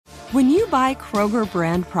When you buy Kroger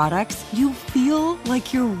brand products, you feel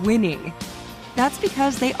like you're winning. That's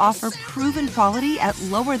because they offer proven quality at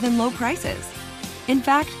lower than low prices. In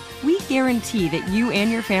fact, we guarantee that you and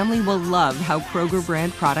your family will love how Kroger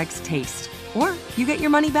brand products taste, or you get your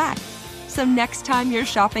money back. So next time you're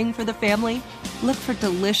shopping for the family, look for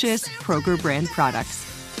delicious Kroger brand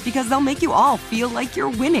products, because they'll make you all feel like you're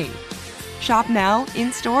winning. Shop now,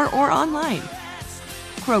 in-store, or online.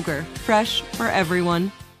 Kroger, fresh for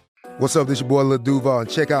everyone. What's up, this your boy Lil Duval, and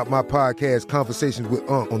check out my podcast, Conversations with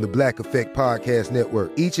Unc, on the Black Effect Podcast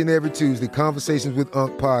Network. Each and every Tuesday, Conversations with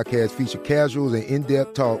Unc podcast feature casual and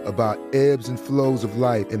in-depth talk about ebbs and flows of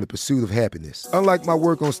life and the pursuit of happiness. Unlike my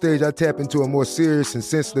work on stage, I tap into a more serious and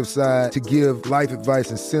sensitive side to give life advice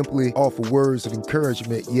and simply offer words of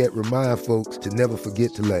encouragement, yet remind folks to never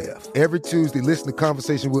forget to laugh. Every Tuesday, listen to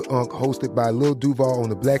Conversation with Unc, hosted by Lil Duval on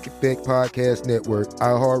the Black Effect Podcast Network,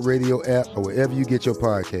 iHeartRadio app, or wherever you get your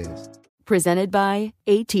podcasts. Presented by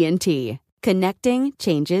AT&T. Connecting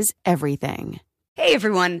changes everything. Hey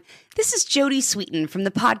everyone, this is Jody Sweeten from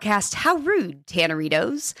the podcast How Rude,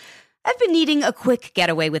 Tanneritos. I've been needing a quick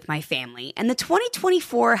getaway with my family, and the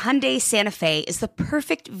 2024 Hyundai Santa Fe is the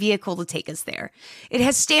perfect vehicle to take us there. It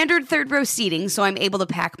has standard third-row seating, so I'm able to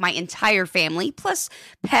pack my entire family, plus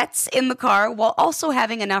pets, in the car, while also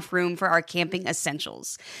having enough room for our camping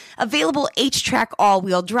essentials. Available H-Track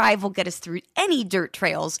all-wheel drive will get us through any dirt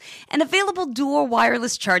trails, and available dual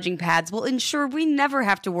wireless charging pads will ensure we never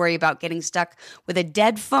have to worry about getting stuck with a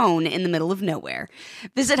dead phone in the middle of nowhere.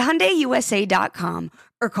 Visit HyundaiUSA.com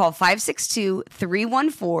or call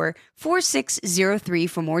 562-314-4603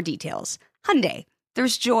 for more details. Hyundai,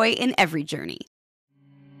 there's joy in every journey.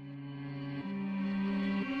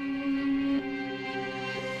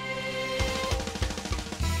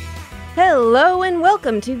 Hello and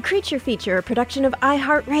welcome to Creature Feature, a production of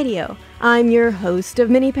iHeartRadio. I'm your host of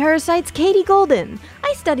Mini Parasites, Katie Golden.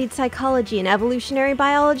 I studied psychology and evolutionary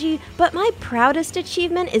biology, but my proudest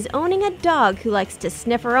achievement is owning a dog who likes to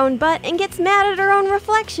sniff her own butt and gets mad at her own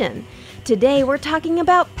reflection. Today we're talking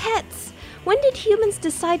about pets. When did humans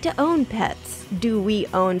decide to own pets? Do we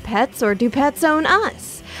own pets, or do pets own us?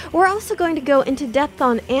 We're also going to go into depth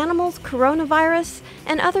on animals, coronavirus,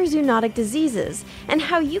 and other zoonotic diseases, and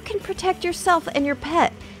how you can protect yourself and your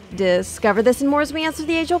pet. Discover this and more as we answer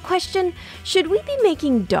the age-old question, should we be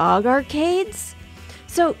making dog arcades?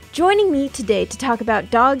 So, joining me today to talk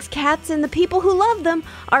about dogs, cats, and the people who love them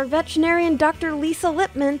are veterinarian Dr. Lisa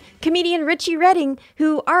Lipman, comedian Richie Redding,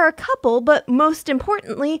 who are a couple, but most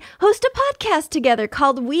importantly, host a podcast together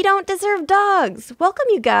called We Don't Deserve Dogs. Welcome,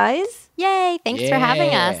 you guys. Yay, thanks for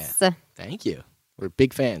having us. Thank you. We're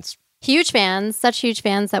big fans. Huge fans, such huge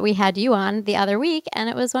fans that we had you on the other week, and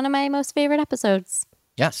it was one of my most favorite episodes.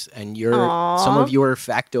 Yes, and some of your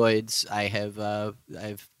factoids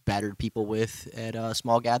I've battered people with at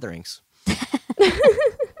small gatherings.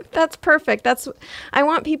 That's perfect. I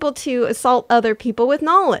want people to assault other people with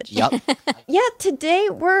knowledge. Yep. Yeah, today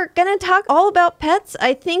we're going to talk all about pets.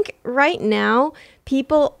 I think right now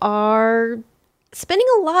people are spending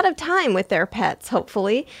a lot of time with their pets,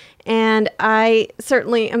 hopefully. And I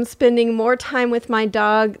certainly am spending more time with my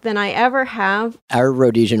dog than I ever have. Our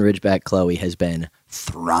Rhodesian Ridgeback Chloe has been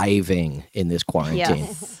thriving in this quarantine.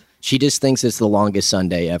 Yes. She just thinks it's the longest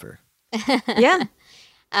Sunday ever. Yeah.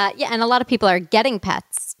 And a lot of people are getting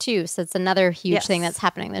pets too. So it's another huge thing that's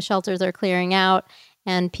happening. The shelters are clearing out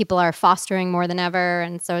and people are fostering more than ever.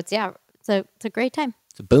 And so it's a great time.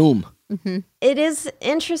 It's a boom. Mm-hmm. It is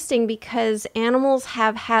interesting because animals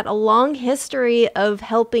have had a long history of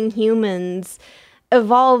helping humans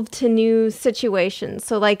evolve to new situations.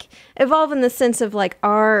 So like evolve in the sense of like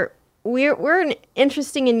we're an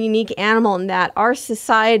interesting and unique animal in that our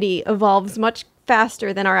society evolves much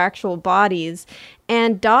faster than our actual bodies.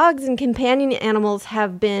 And dogs and companion animals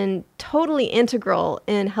have been totally integral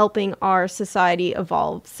in helping our society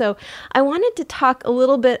evolve. So I wanted to talk a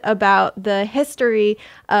little bit about the history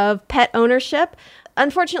of pet ownership.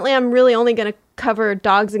 Unfortunately, I'm really only going to cover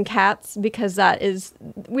dogs and cats because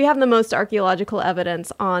we have the most archaeological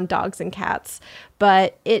evidence on dogs and cats,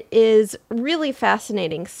 but it is really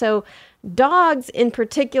fascinating. So dogs in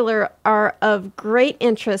particular are of great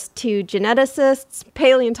interest to geneticists,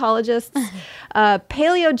 paleontologists,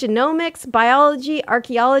 paleogenomics, biology,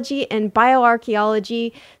 archaeology, and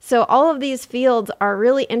bioarchaeology. So all of these fields are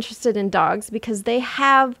really interested in dogs because they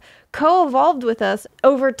have co-evolved with us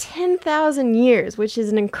over 10,000 years, which is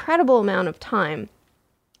an incredible amount of time.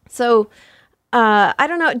 So I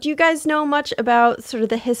don't know, do you guys know much about sort of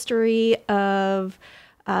the history of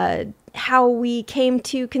how we came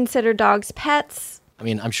to consider dogs pets? I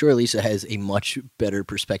mean, I'm sure Lisa has a much better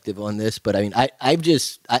perspective on this, but I mean,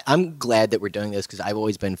 I'm glad that we're doing this because I've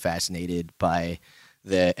always been fascinated by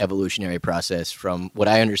the evolutionary process. From what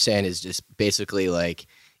I understand is just basically like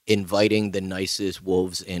inviting the nicest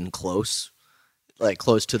wolves in close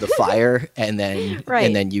to the fire, and then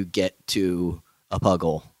and then you get to a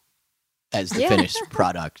puggle as the finished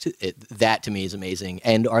product. That to me is amazing.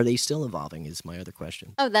 And are they still evolving is my other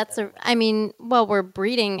question. Oh, we're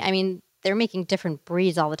breeding. I mean, they're making different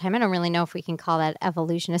breeds all the time. I don't really know if we can call that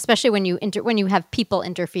evolution, especially when you have people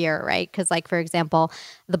interfere, right? Because, like, for example,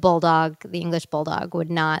 the English bulldog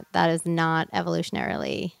that is not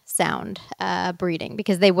evolutionarily sound breeding,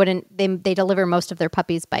 because they deliver most of their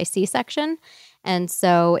puppies by C-section. And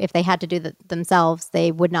so if they had to do that themselves,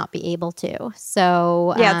 they would not be able to.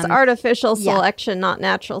 So yeah, it's artificial selection, not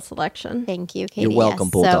natural selection. Thank you, Katie. You're welcome,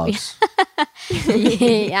 bulldogs.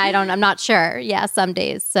 I'm not sure. Yeah, some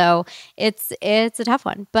days. So it's a tough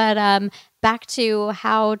one. But back to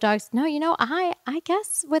how dogs. No, I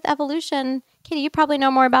guess with evolution, Katie, you probably know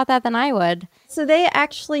more about that than I would. So they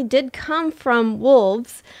actually did come from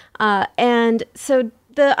wolves, and so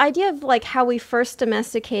the idea of like how we first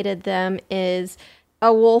domesticated them is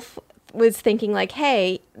a wolf was thinking like,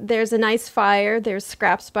 hey, there's a nice fire, there's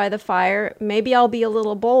scraps by the fire, maybe I'll be a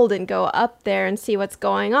little bold and go up there and see what's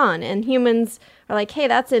going on. And humans are like, hey,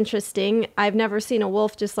 that's interesting. I've never seen a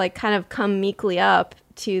wolf just like kind of come meekly up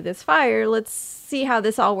to this fire. Let's see how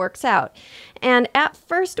this all works out. And at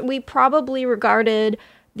first we probably regarded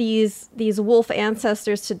these wolf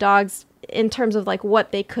ancestors to dogs in terms of like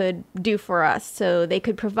what they could do for us. So they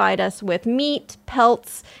could provide us with meat,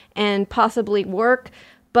 pelts, and possibly work.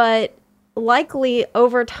 But likely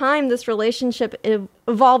over time, this relationship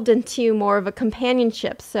evolved into more of a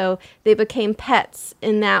companionship. So they became pets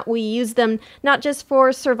in that we use them not just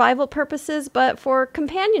for survival purposes, but for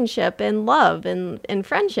companionship and love and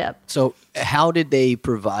friendship. So how did they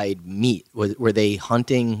provide meat? Were they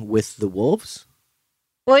hunting with the wolves?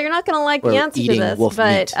 Well, you're not going to like the answer to this,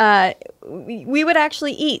 but we would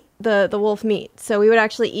actually eat the wolf meat. So we would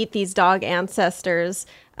actually eat these dog ancestors.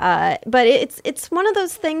 But it's one of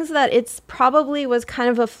those things that it's probably was kind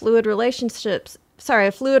of a fluid relationship.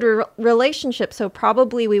 So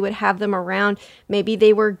probably we would have them around. Maybe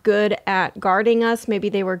they were good at guarding us. Maybe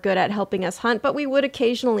they were good at helping us hunt. But we would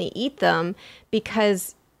occasionally eat them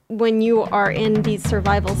because when you are in these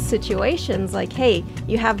survival situations, like, hey,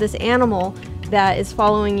 you have this animal that is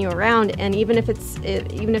following you around, and even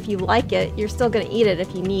if you like it, you're still going to eat it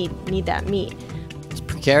if you need that meat. It's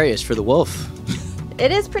precarious for the wolf.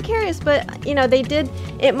 It is precarious, but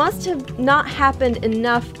it must have not happened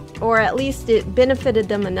enough, or at least it benefited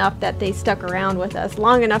them enough that they stuck around with us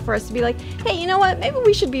long enough for us to be like, hey, you know what, maybe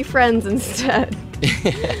we should be friends instead.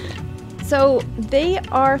 So they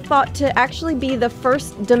are thought to actually be the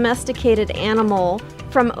first domesticated animal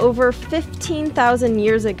from over 15,000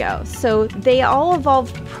 years ago. So they all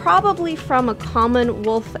evolved probably from a common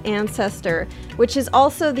wolf ancestor, which is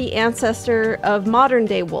also the ancestor of modern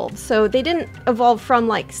day wolves. So they didn't evolve from,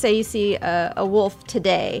 like, say you see a wolf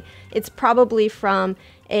today. It's probably from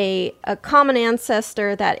a common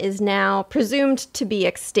ancestor that is now presumed to be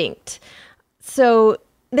extinct. So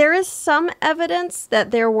there is some evidence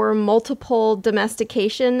that there were multiple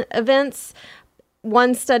domestication events.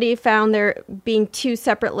 One study found there being two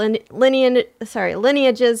separate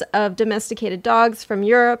lineages of domesticated dogs from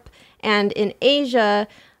Europe and in Asia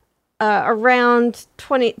around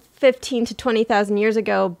 15 to 20,000 years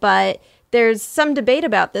ago. But there's some debate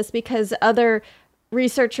about this because other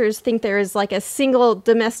researchers think there is like a single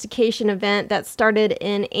domestication event that started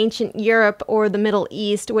in ancient Europe or the Middle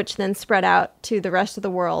East, which then spread out to the rest of the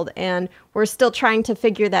world. And we're still trying to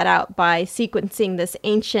figure that out by sequencing this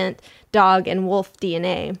ancient dog and wolf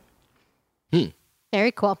DNA.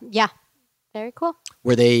 Very cool. Yeah. Very cool.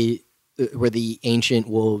 Were the ancient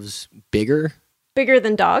wolves bigger? Bigger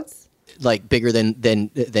than dogs? Like bigger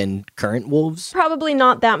than current wolves? Probably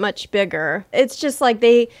not that much bigger. It's just like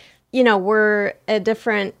they, were a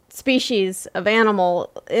different species of animal.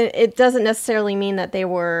 It doesn't necessarily mean that they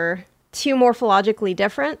were too morphologically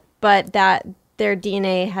different, but that their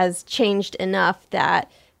DNA has changed enough that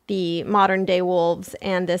the modern day wolves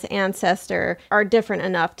and this ancestor are different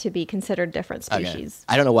enough to be considered different species.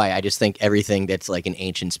 Okay. I don't know why. I just think everything that's like an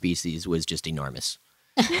ancient species was just enormous.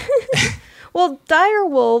 Well, dire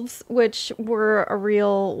wolves, which were a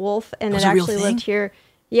real wolf, and it actually lived here.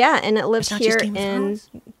 Yeah, and it lived here in...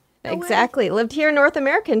 Exactly. Lived here in North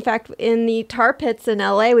America. In fact, in the tar pits in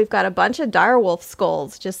LA, we've got a bunch of direwolf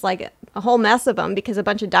skulls, just like a whole mess of them, because a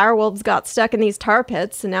bunch of direwolves got stuck in these tar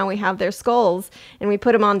pits, and now we have their skulls, and we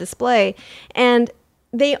put them on display. And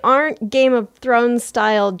they aren't Game of Thrones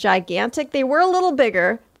style gigantic. They were a little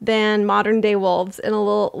bigger than modern day wolves and a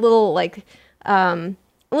little like a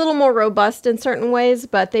little more robust in certain ways,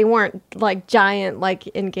 but they weren't like giant like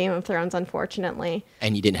in Game of Thrones, unfortunately.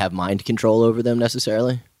 And you didn't have mind control over them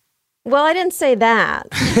necessarily? Well, I didn't say that.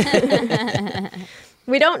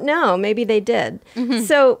 We don't know. Maybe they did.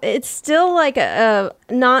 So it's still like a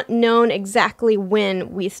not known exactly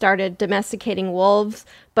when we started domesticating wolves,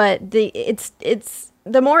 but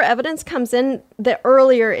the more evidence comes in, the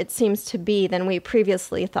earlier it seems to be than we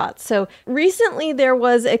previously thought. So recently there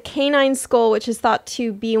was a canine skull, which is thought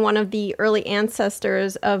to be one of the early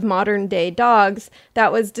ancestors of modern day dogs,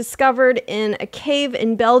 that was discovered in a cave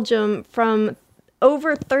in Belgium from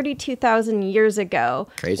over 32,000 years ago,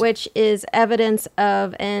 Crazy. Which is evidence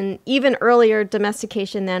of an even earlier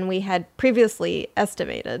domestication than we had previously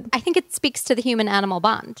estimated. I think it speaks to the human-animal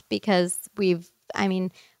bond because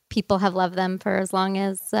people have loved them for as long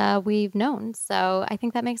as we've known. So I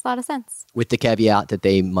think that makes a lot of sense. With the caveat that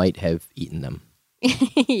they might have eaten them.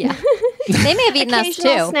 Yeah. They may have eaten us too.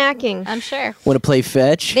 Occasional snacking. I'm sure. Want to play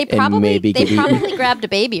fetch? They and probably maybe get eaten? grabbed a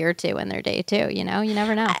baby or two in their day too, you know? You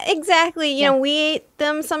never know. Exactly. You know, we ate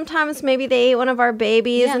them sometimes. Maybe they ate one of our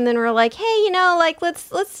babies, and then we're like, "Hey, you know, like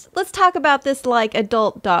let's talk about this like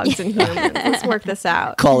adult dogs and humans. Let's work this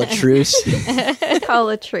out. Call a truce. Call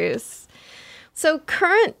a truce." So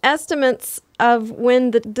current estimates of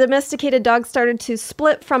when the domesticated dog started to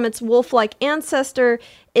split from its wolf-like ancestor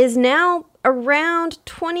is now around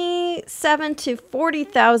 27 to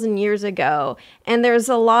 40,000 years ago. And there's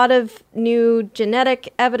a lot of new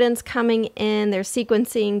genetic evidence coming in. They're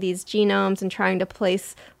sequencing these genomes and trying to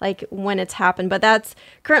place like when it's happened. But that's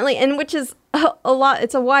currently, and which is a lot,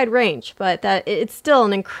 it's a wide range, but that it's still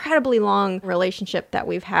an incredibly long relationship that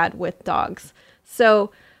we've had with dogs.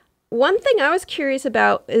 So one thing I was curious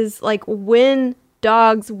about is like when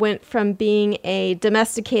dogs went from being a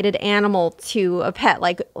domesticated animal to a pet,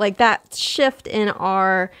 like that shift in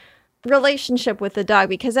our relationship with the dog,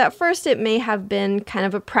 because at first it may have been kind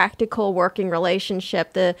of a practical working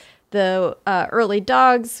relationship. The early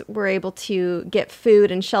dogs were able to get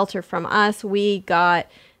food and shelter from us. We got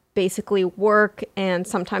basically work and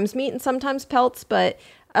sometimes meat and sometimes pelts, but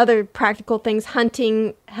other practical things,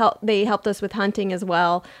 hunting, they helped us with hunting as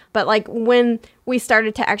well. But like when we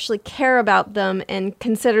started to actually care about them and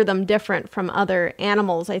consider them different from other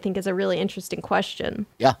animals, I think is a really interesting question.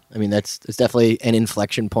 Yeah, I mean, it's definitely an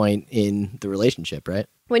inflection point in the relationship, right?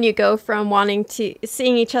 When you go from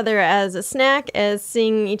seeing each other as a snack, as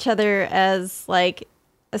seeing each other as like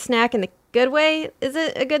a snack in the good way, is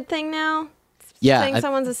it a good thing now? Yeah, Saying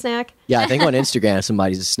someone's a snack? Yeah, I think on Instagram, if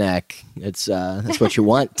somebody's a snack, it's that's what you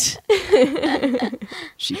want.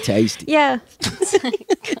 She tasty. Yeah.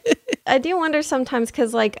 I do wonder sometimes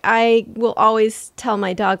because, like, I will always tell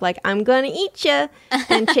my dog, like, I'm going to eat you,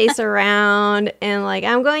 and chase around, and, like,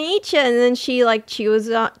 I'm going to eat you, and then she, like, chews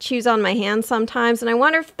on my hand sometimes, and I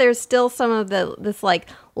wonder if there's still some of this, like,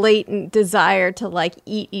 latent desire to, like,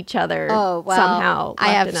 eat each other somehow. I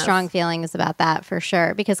have strong feelings about that for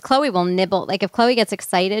sure, because Chloe will nibble. Like, if Chloe gets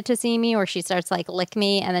excited to see me or she starts, like, lick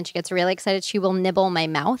me, and then she gets really excited, she will nibble my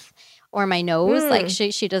mouth or my nose. Like,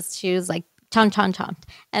 she was like, chomp.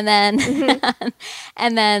 And then,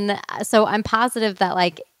 and then, so I'm positive that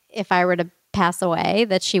like, if I were to pass away,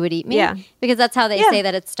 that she would eat me. Yeah. Because that's how they say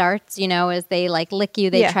that it starts, you know, is they like lick you,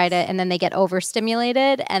 they try to, and then they get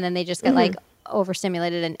overstimulated and then they just get like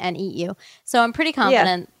overstimulated and eat you. So I'm pretty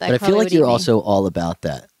confident that But I feel like you're also all about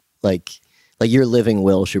that. Like your living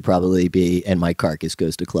will should probably be, and my carcass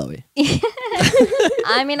goes to Chloe.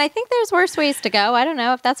 I mean, I think there's worse ways to go. I don't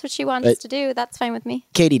know. If that's what she wants to do, that's fine with me.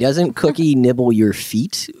 Katie, doesn't Cookie nibble your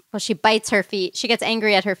feet? Well, she bites her feet. She gets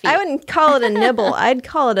angry at her feet. I wouldn't call it a nibble. I'd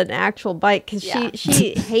call it an actual bite because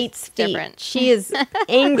she hates feet. Different. She is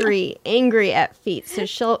angry at feet. So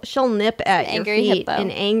she'll nip at your feet hippo.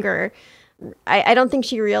 in anger. I don't think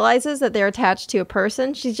she realizes that they're attached to a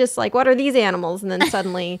person. She's just like, what are these animals? And then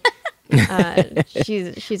suddenly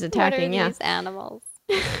she's attacking. What are these animals?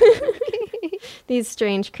 These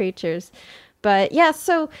strange creatures. But yeah,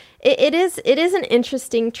 so it is an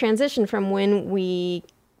interesting transition from when we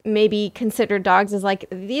maybe consider dogs as like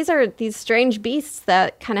these are these strange beasts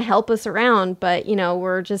that kind of help us around, but you know,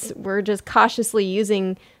 we're just cautiously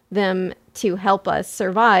using them to help us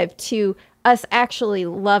survive, to us actually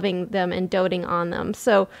loving them and doting on them.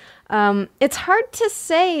 So it's hard to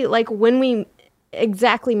say like when we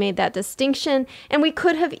exactly made that distinction, and we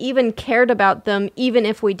could have even cared about them even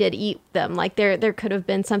if we did eat them. Like there could have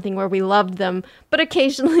been something where we loved them but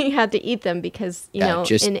occasionally had to eat them because you know,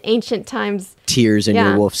 in ancient times, tears in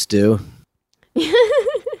your wolf stew.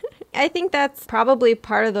 I I think that's probably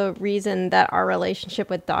part of the reason that our relationship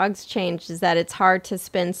with dogs changed, is that it's hard to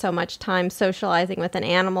spend so much time socializing with an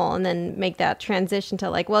animal and then make that transition to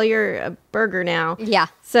like, well, you're a burger now. Yeah.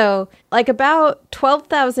 So like about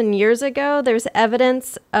 12,000 years ago, there's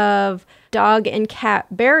evidence of dog and cat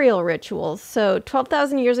burial rituals. So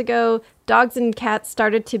 12,000 years ago, dogs and cats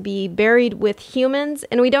started to be buried with humans,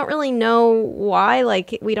 and we don't really know why.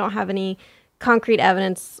 Like, we don't have any concrete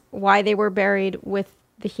evidence why they were buried with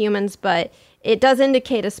the humans, but it does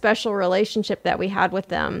indicate a special relationship that we had with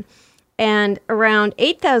them. And around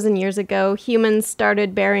 8,000 years ago, humans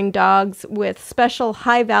started burying dogs with special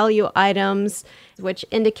high-value items, which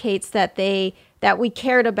indicates that we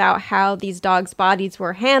cared about how these dogs' bodies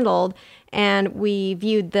were handled, and we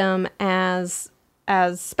viewed them as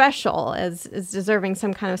special, as deserving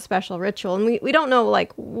some kind of special ritual. And we don't know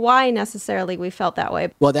like why necessarily we felt that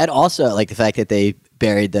way. Well, that also, like the fact that they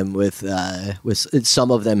buried them with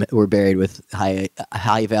some of them were buried with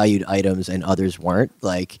high valued items and others weren't.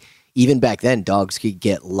 Like even back then, dogs could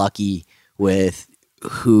get lucky with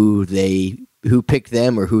who picked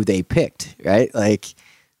them or who they picked, right? Like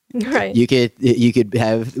Right. you could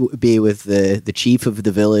be with the chief of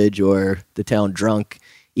the village or the town drunk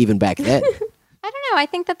even back then. I don't know. I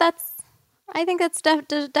think that's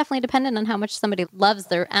definitely dependent on how much somebody loves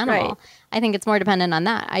their animal. Right. I think it's more dependent on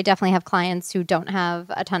that. I definitely have clients who don't have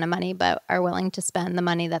a ton of money but are willing to spend the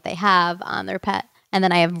money that they have on their pet. And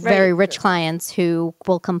then I have very rich clients who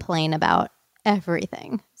will complain about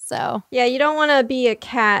everything. So Yeah, you don't want to be a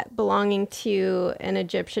cat belonging to an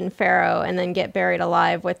Egyptian pharaoh and then get buried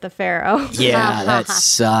alive with the pharaoh. Yeah, that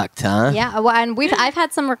sucked, huh? yeah, well, and I've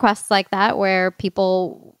had some requests like that where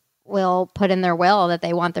people will put in their will that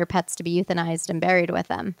they want their pets to be euthanized and buried with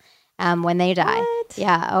them when they die. What?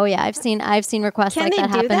 Yeah. Oh yeah. I've seen requests Can like they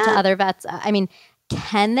that do happen to that? other vets. I mean,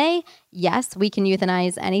 can they? Yes, we can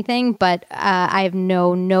euthanize anything, but I have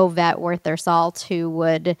no vet worth their salt who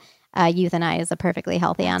would euthanize a perfectly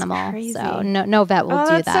healthy animal. crazy. So no vet will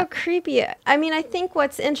do That's that. so creepy. I mean, I think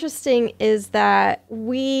what's interesting is that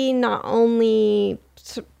we not only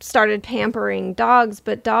started pampering dogs,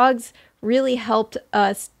 but dogs really helped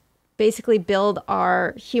us basically build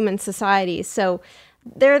our human society. So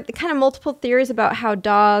there are kind of multiple theories about how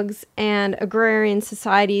dogs and agrarian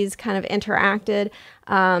societies kind of interacted.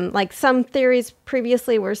 Like some theories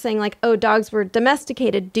previously were saying like, oh, dogs were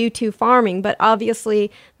domesticated due to farming, but obviously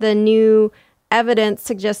the new evidence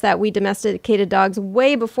suggests that we domesticated dogs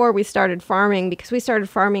way before we started farming, because we started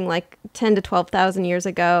farming like 10 to 12,000 years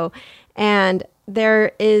ago. And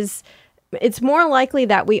it's more likely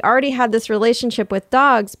that we already had this relationship with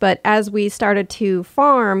dogs, but as we started to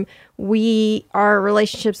farm, our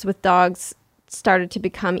relationships with dogs started to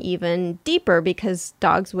become even deeper because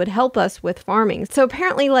dogs would help us with farming. So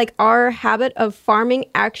apparently, like, our habit of farming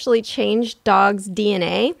actually changed dogs'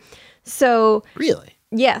 DNA. So Really?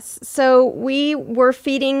 yes. So we were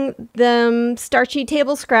feeding them starchy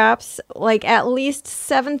table scraps like at least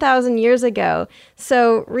 7,000 years ago.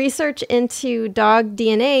 So research into dog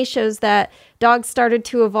DNA shows that dogs started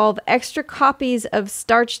to evolve extra copies of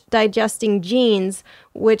starch digesting genes,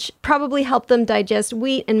 which probably helped them digest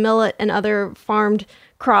wheat and millet and other farmed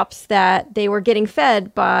crops that they were getting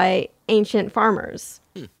fed by ancient farmers.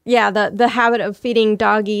 Yeah, the habit of feeding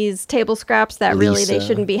doggies table scraps that really they Lisa.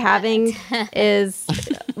 shouldn't be having is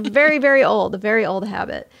very, very old, a very old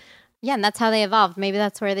habit. Yeah, and that's how they evolved. Maybe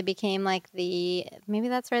that's where they became omnivores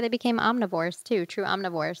too, true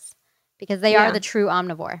omnivores, because they are the true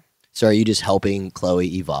omnivore. So are you just helping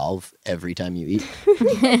Chloe evolve every time you eat?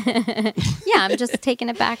 Yeah, I'm just taking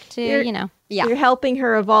it back to, Yeah. You're helping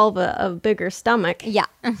her evolve a bigger stomach. Yeah.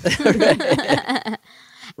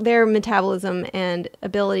 Their metabolism and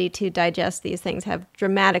ability to digest these things have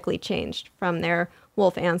dramatically changed from their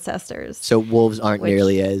wolf ancestors. So wolves aren't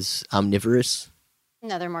nearly as omnivorous?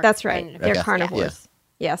 No, they're more. That's right. They're Okay. carnivores.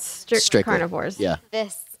 Yes, strict Strictly. carnivores. Yeah.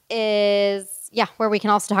 This is where we can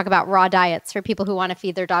also talk about raw diets for people who want to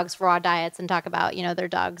feed their dogs raw diets and talk about, their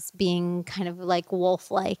dogs being kind of like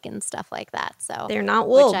wolf-like and stuff like that. So They're not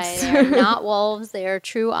wolves. They're not wolves. They are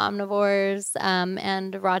true omnivores,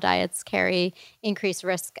 and raw diets carry increased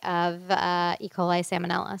risk of E. coli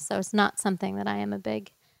salmonella. So it's not something that I am a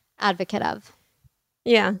big advocate of.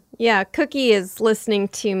 Yeah. Cookie is listening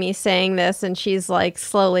to me saying this, and she's like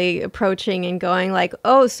slowly approaching and going like,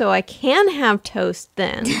 oh, so I can have toast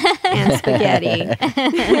then and spaghetti.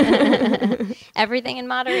 Everything in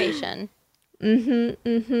moderation.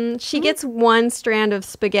 She gets one strand of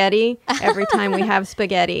spaghetti every time we have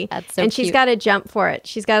spaghetti. That's so and she's cute. got to jump for it.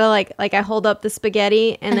 She's got to like I hold up the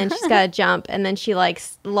spaghetti and then she's got to jump, and then she like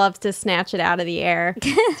loves to snatch it out of the air.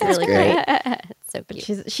 It's really great. So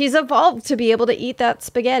cute. She's evolved to be able to eat that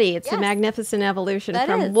spaghetti. It's Yes. a magnificent evolution That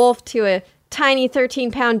from is. wolf to a tiny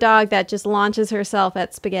 13-pound dog that just launches herself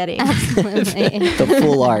at spaghetti. Absolutely. The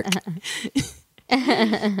full arc.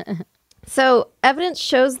 So evidence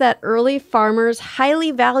shows that early farmers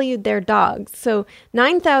highly valued their dogs. So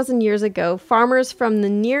 9,000 years ago, farmers from the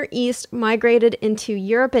Near East migrated into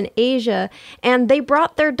Europe and Asia, and they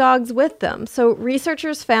brought their dogs with them. So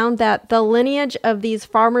researchers found that the lineage of these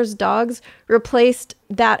farmers' dogs replaced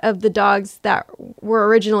that of the dogs that were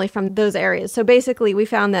originally from those areas. So basically, we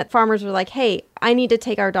found that farmers were like, hey, I need to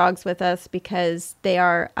take our dogs with us because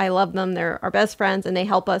I love them, they're our best friends, and they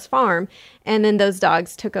help us farm. And then those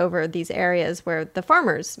dogs took over these areas where the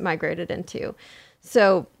farmers migrated into.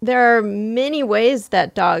 So there are many ways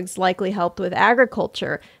that dogs likely helped with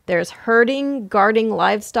agriculture. There's herding, guarding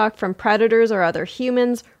livestock from predators or other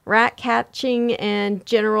humans, rat catching, and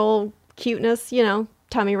general cuteness,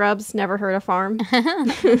 tummy rubs, never hurt a farm.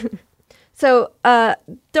 So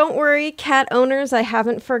don't worry, cat owners, I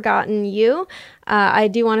haven't forgotten you. I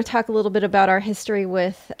do want to talk a little bit about our history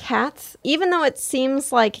with cats. Even though it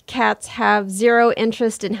seems like cats have zero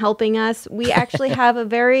interest in helping us, we actually have a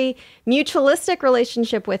very mutualistic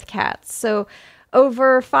relationship with cats. So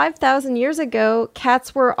over 5,000 years ago,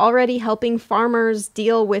 cats were already helping farmers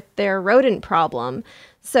deal with their rodent problem.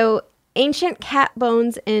 So ancient cat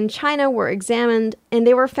bones in China were examined, and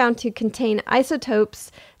they were found to contain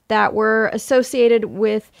isotopes that were associated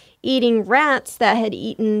with eating rats that had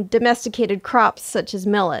eaten domesticated crops such as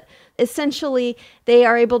millet. Essentially, they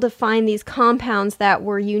are able to find these compounds that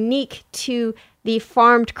were unique to the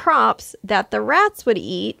farmed crops that the rats would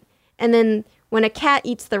eat, and then when a cat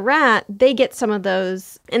eats the rat, they get some of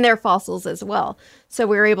those in their fossils as well. So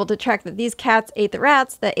we were able to track that these cats ate the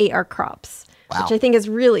rats that ate our crops. Wow. Which I think is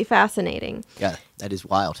really fascinating. Yeah, that is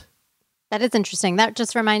wild. That is interesting. That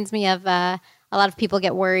just reminds me of a lot of people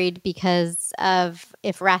get worried because of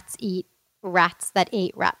if rats eat rats that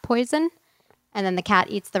ate rat poison and then the cat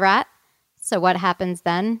eats the rat. So what happens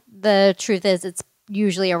then? The truth is it's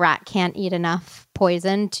usually a rat can't eat enough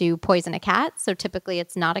poison to poison a cat. So typically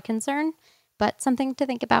it's not a concern, but something to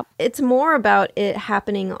think about. It's more about it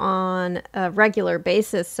happening on a regular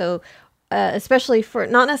basis. So especially for,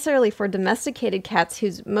 not necessarily for domesticated cats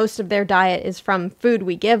whose most of their diet is from food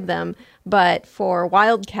we give them, but for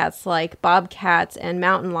wild cats like bobcats and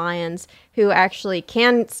mountain lions who actually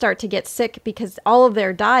can start to get sick because all of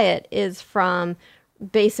their diet is from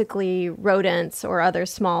basically rodents or other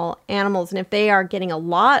small animals. And if they are getting a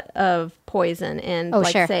lot of poison and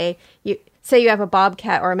sure. say you have a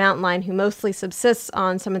bobcat or a mountain lion who mostly subsists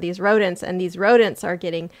on some of these rodents, and these rodents are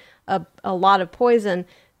getting a lot of poison,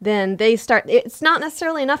 then it's not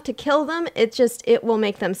necessarily enough to kill them. It will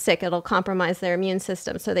make them sick. It'll compromise their immune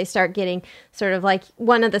system. So they start getting sort of like,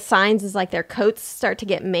 one of the signs is like their coats start to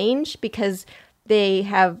get mange because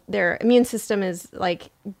their immune system is like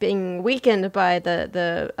being weakened by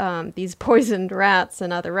these poisoned rats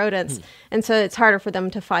and other rodents. And so it's harder for them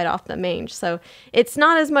to fight off the mange. So it's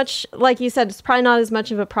not as much, like you said, it's probably not as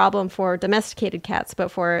much of a problem for domesticated cats, but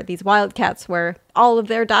for these wild cats where all of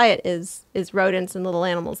their diet is rodents and little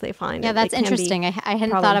animals they find. Yeah, that's interesting. I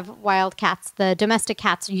hadn't thought of wild cats. The domestic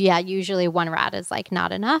cats, usually one rat is like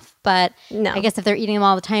not enough. But no. I guess if they're eating them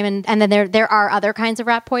all the time, and then there are other kinds of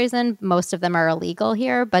rat poison. Most of them are illegal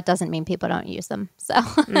here, but doesn't mean people don't use them. So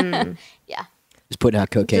yeah. Just putting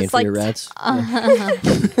out cocaine Just for like your rats.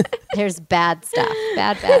 There's bad stuff.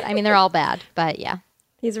 Bad. I mean, they're all bad, but yeah.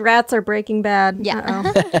 These rats are Breaking Bad.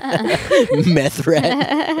 Yeah. Meth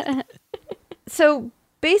rat. So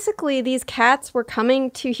basically, these cats were coming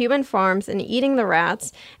to human farms and eating the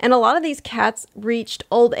rats, and a lot of these cats reached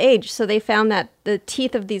old age. So they found that the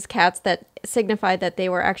teeth of these cats that signified that they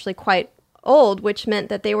were actually quite old, which meant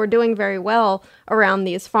that they were doing very well around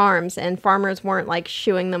these farms, and farmers weren't like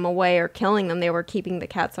shooing them away or killing them. They were keeping the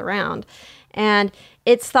cats around. And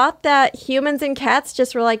it's thought that humans and cats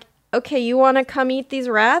just were like, okay, you want to come eat these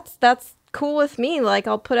rats? That's cool with me. Like,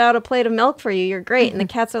 I'll put out a plate of milk for you. You're great. Mm-hmm. And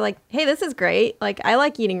the cats are like, hey, this is great. Like, I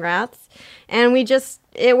like eating rats. And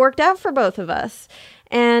it worked out for both of us.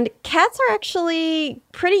 And cats are actually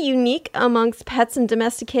pretty unique amongst pets and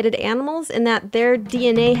domesticated animals in that their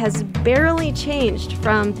DNA has barely changed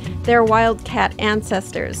from their wild cat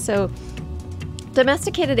ancestors. So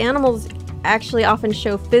domesticated animals actually often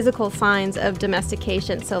show physical signs of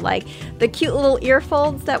domestication. So like the cute little ear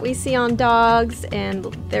folds that we see on dogs and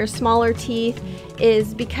their smaller teeth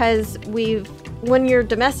is because we've when you're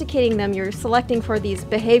domesticating them, you're selecting for these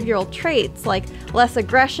behavioral traits like less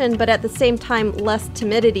aggression, but at the same time, less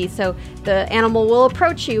timidity. So the animal will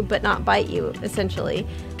approach you, but not bite you, essentially.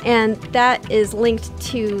 And that is linked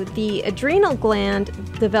to the adrenal gland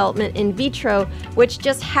development in vitro, which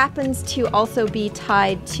just happens to also be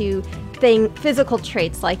tied to physical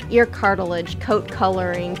traits like ear cartilage, coat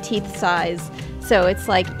coloring, teeth size. So it's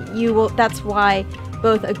like that's why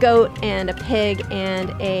both a goat and a pig and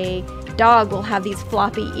a dog will have these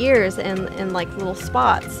floppy ears and like little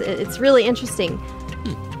spots. It's really interesting.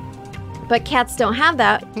 But cats don't have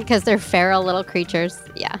that. Because they're feral little creatures.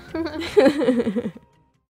 Yeah.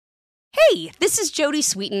 Hey, this is Jodie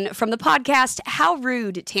Sweetin from the podcast How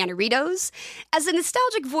Rude, Tanneritos. As a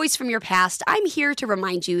nostalgic voice from your past, I'm here to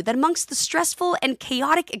remind you that amongst the stressful and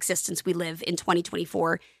chaotic existence we live in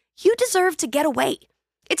 2024, you deserve to get away.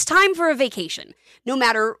 It's time for a vacation, no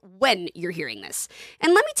matter when you're hearing this.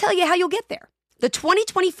 And let me tell you how you'll get there. The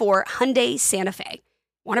 2024 Hyundai Santa Fe.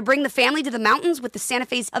 Want to bring the family to the mountains with the Santa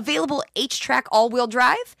Fe's available H-Track all-wheel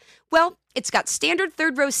drive? Well, it's got standard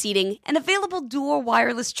third-row seating and available dual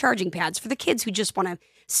wireless charging pads for the kids who just want to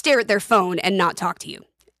stare at their phone and not talk to you.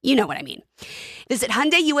 You know what I mean. Visit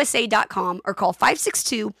HyundaiUSA.com or call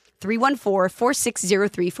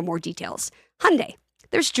 562-314-4603 for more details. Hyundai.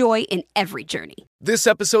 There's joy in every journey. This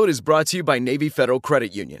episode is brought to you by Navy Federal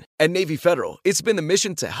Credit Union. At Navy Federal, it's been the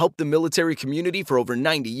mission to help the military community for over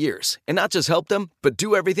 90 years. And not just help them, but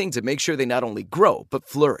do everything to make sure they not only grow, but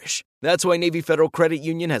flourish. That's why Navy Federal Credit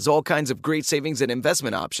Union has all kinds of great savings and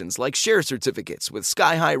investment options like share certificates with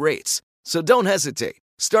sky-high rates. So don't hesitate.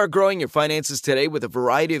 Start growing your finances today with a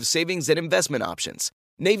variety of savings and investment options.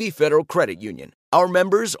 Navy Federal Credit Union. Our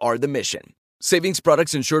members are the mission. Savings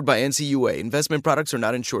products insured by NCUA. Investment products are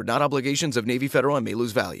not insured, not obligations of Navy Federal and may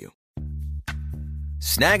lose value.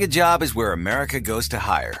 Snag a Job is where America goes to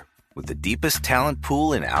hire, with the deepest talent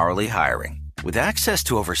pool in hourly hiring. With access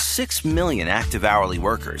to over 6 million active hourly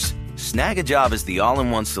workers, Snag a Job is the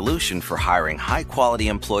all-in-one solution for hiring high-quality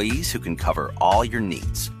employees who can cover all your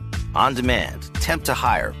needs. On demand, temp to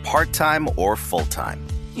hire, part-time or full-time.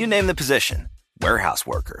 You name the position. Warehouse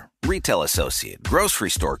worker, retail associate, grocery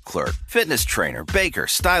store clerk, fitness trainer, baker,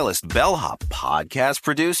 stylist, bellhop, podcast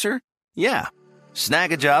producer? Yeah,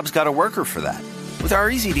 Snag a Job's got a worker for that. With our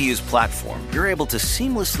easy-to-use platform, you're able to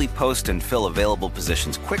seamlessly post and fill available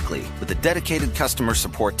positions quickly with a dedicated customer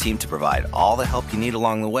support team to provide all the help you need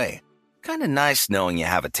along the way. Kinda nice knowing you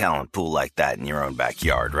have a talent pool like that in your own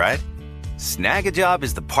backyard, right? Snag a Job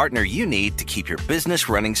is the partner you need to keep your business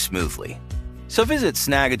running smoothly. So visit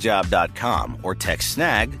snagajob.com or text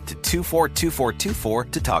snag to 242424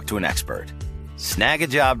 to talk to an expert.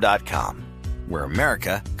 Snagajob.com, where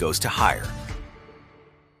America goes to hire.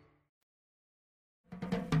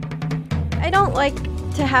 I don't like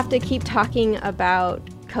to have to keep talking about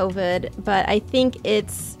COVID, but I think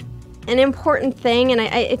it's an important thing, and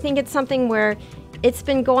I think it's something where it's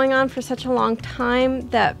been going on for such a long time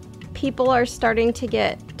that people are starting to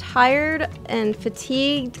get tired and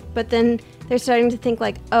fatigued, but then they're starting to think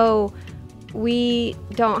like, oh, we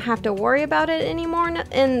don't have to worry about it anymore,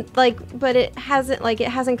 and but it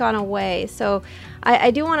hasn't gone away. So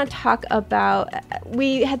I do want to talk about,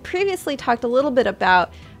 we had previously talked a little bit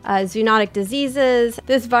about zoonotic diseases.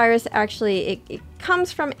 This virus actually, it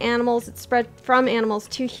comes from animals, it's spread from animals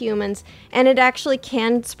to humans, and it actually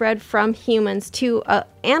can spread from humans to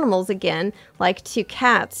animals again, like to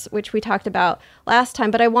cats, which we talked about last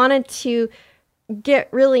time. But I wanted to get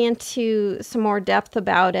really into some more depth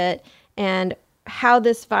about it and how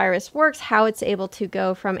this virus works, how it's able to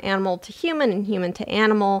go from animal to human and human to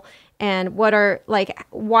animal, and what are,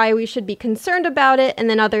 why we should be concerned about it, and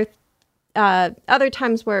then other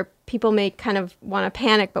times where people may kind of want to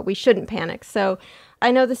panic, but we shouldn't panic. So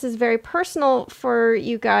I know this is very personal for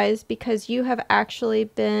you guys because you have actually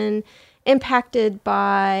been impacted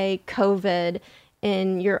by COVID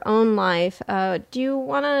in your own life. Do you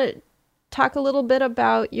want to talk a little bit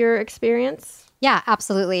about your experience? Yeah,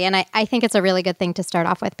 absolutely. And I think it's a really good thing to start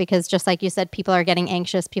off with because just like you said, people are getting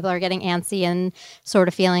anxious, people are getting antsy and sort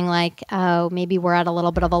of feeling like, oh, maybe we're at a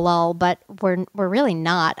little bit of a lull, but we're really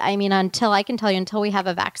not. I mean, until we have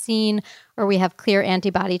a vaccine or we have clear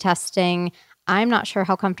antibody testing, I'm not sure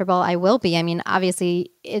how comfortable I will be. I mean, obviously,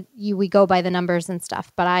 we go by the numbers and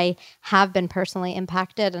stuff, but I have been personally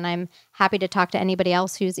impacted, and I'm happy to talk to anybody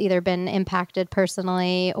else who's either been impacted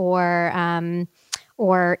personally or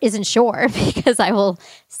isn't sure, because I will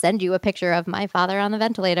send you a picture of my father on the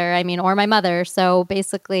ventilator, or my mother. So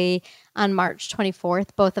basically on March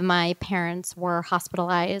 24th, both of my parents were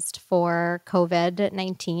hospitalized for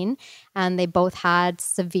COVID-19, and they both had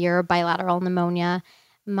severe bilateral pneumonia.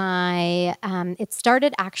 it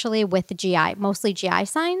started actually with GI, mostly GI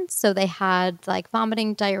signs. So they had like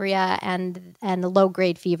vomiting, diarrhea, and low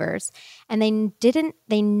grade fevers. And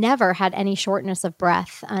they never had any shortness of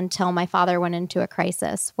breath until my father went into a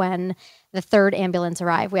crisis when the third ambulance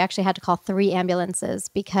arrived. We actually had to call 3 ambulances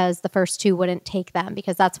because the first 2 wouldn't take them,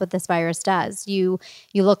 because that's what this virus does. You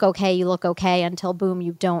look okay until boom,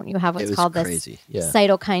 you don't. You have what's called crazy. This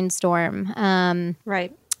cytokine storm.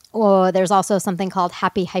 Right. Or there's also something called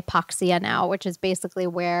happy hypoxia now, which is basically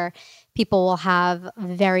where people will have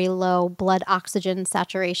very low blood oxygen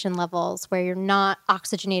saturation levels, where you're not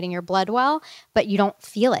oxygenating your blood well, but you don't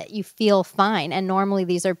feel it. You feel fine. And normally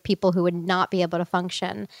these are people who would not be able to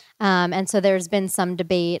function. And so there's been some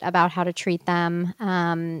debate about how to treat them,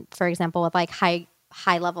 for example, with like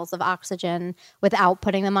high levels of oxygen without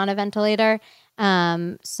putting them on a ventilator.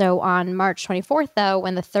 So on March 24th, though,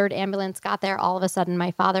 when the third ambulance got there, all of a sudden my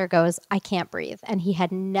father goes, I can't breathe. And he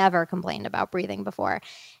had never complained about breathing before.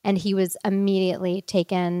 And he was immediately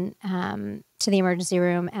taken to the emergency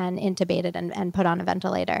room and intubated and put on a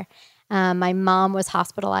ventilator. My mom was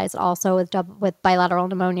hospitalized also with bilateral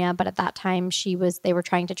pneumonia, but at that time they were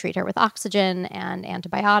trying to treat her with oxygen and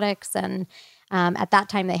antibiotics. And at that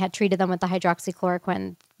time they had treated them with the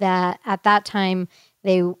hydroxychloroquine. At that time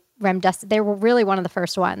they were really one of the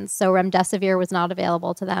first ones. So remdesivir was not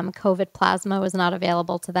available to them. COVID plasma was not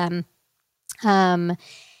available to them. And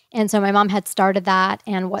so my mom had started that.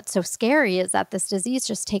 And what's so scary is that this disease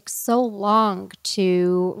just takes so long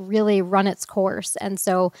to really run its course. And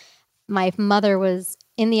so my mother was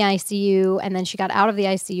in the ICU, and then she got out of the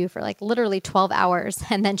ICU for like literally 12 hours.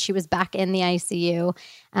 And then she was back in the ICU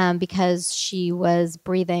because she was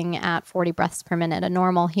breathing at 40 breaths per minute. A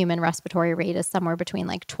normal human respiratory rate is somewhere between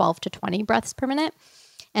like 12 to 20 breaths per minute.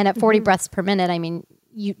 And at 40 breaths per minute, I mean,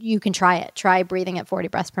 you can try it. Try breathing at 40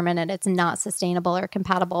 breaths per minute. It's not sustainable or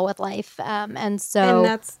compatible with life. And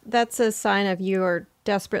that's a sign of you are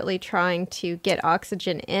desperately trying to get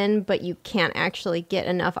oxygen in, but you can't actually get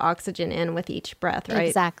enough oxygen in with each breath, right?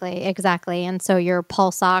 Exactly. And so your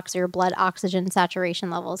pulse ox, your blood oxygen saturation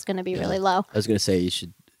level is going to be really low. I was going to say you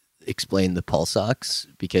should explain the pulse ox,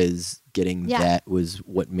 because getting that was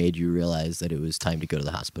what made you realize that it was time to go to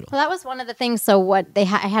the hospital. Well, that was one of the things. So I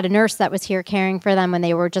had a nurse that was here caring for them when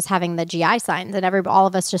they were just having the GI signs, and all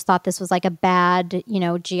of us just thought this was like a bad,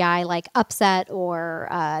 GI like upset, or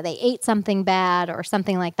they ate something bad or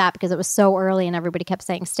something like that, because it was so early and everybody kept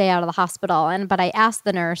saying stay out of the hospital. But I asked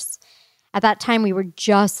the nurse. At that time, we were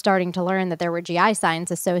just starting to learn that there were GI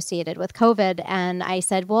signs associated with COVID. And I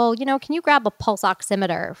said, well, can you grab a pulse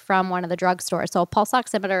oximeter from one of the drugstores? So a pulse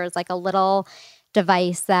oximeter is like a little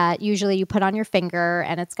device that usually you put on your finger,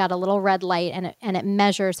 and it's got a little red light, and it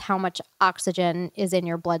measures how much oxygen is in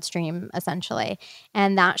your bloodstream, essentially.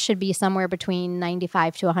 And that should be somewhere between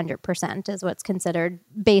 95 to 100% is what's considered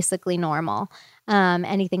basically normal.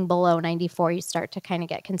 Anything below 94, you start to kind of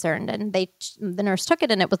get concerned. And the nurse took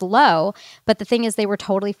it and it was low. But the thing is, they were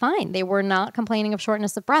totally fine. They were not complaining of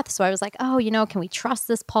shortness of breath. So I was like, can we trust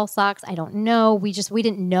this pulse ox? I don't know. We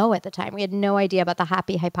didn't know at the time. We had no idea about the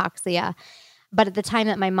happy hypoxia. But at the time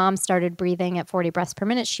that my mom started breathing at 40 breaths per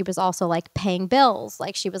minute, she was also like paying bills.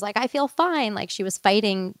 Like she was like, I feel fine. Like she was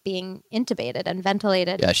fighting being intubated and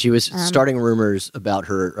ventilated. Yeah, she was starting rumors about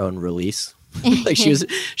her own release. Like she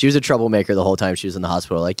was a troublemaker the whole time she was in the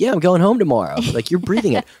hospital. Like, yeah, I'm going home tomorrow. Like, you're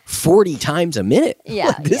breathing at 40 times a minute. Yeah,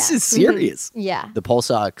 like, this is serious. Yeah. The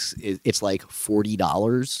pulse ox, it's like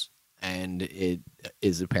 $40, and it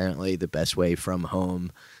is apparently the best way from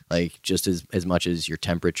home, like just as much as your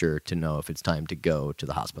temperature, to know if it's time to go to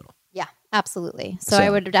the hospital. Yeah, absolutely. So I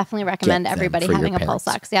would definitely recommend everybody having a pulse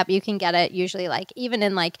ox. Yep, you can get it usually like even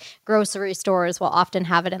in like grocery stores will often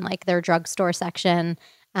have it in like their drugstore section.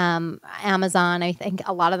 Amazon, I think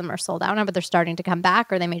a lot of them are sold out now, but they're starting to come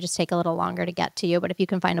back, or they may just take a little longer to get to you. But if you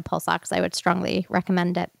can find a pulse ox, I would strongly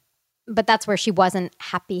recommend it. But that's where she wasn't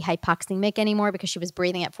happy hypoxemic anymore, because she was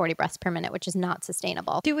breathing at 40 breaths per minute, which is not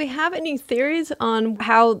sustainable. Do we have any theories on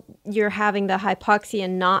how you're having the hypoxia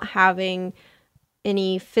and not having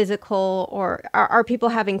any physical, or are people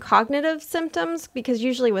having cognitive symptoms? Because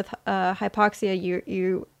usually with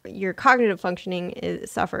hypoxia, your cognitive functioning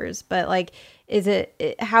suffers. But like,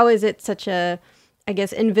 how is it such a, I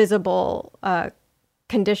guess, invisible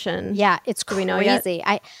condition? Yeah, it's crazy.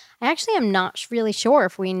 I actually am not really sure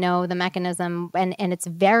if we know the mechanism, and it's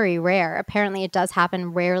very rare. Apparently it does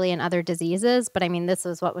happen rarely in other diseases, but I mean, this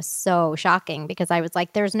was what was so shocking, because I was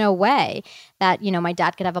like, there's no way that, my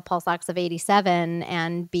dad could have a pulse ox of 87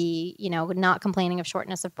 and be, not complaining of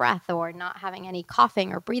shortness of breath or not having any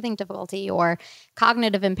coughing or breathing difficulty or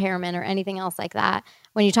cognitive impairment or anything else like that.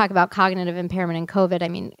 When you talk about cognitive impairment in COVID, I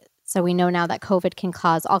mean, so we know now that COVID can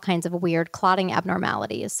cause all kinds of weird clotting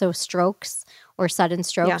abnormalities. So strokes or sudden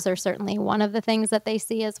strokes are certainly one of the things that they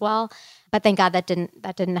see as well. But thank God that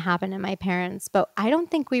didn't happen in my parents. But I don't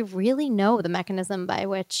think we really know the mechanism by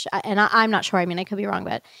which, and I'm not sure, I mean, I could be wrong,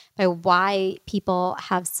 but by why people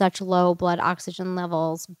have such low blood oxygen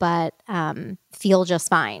levels but feel just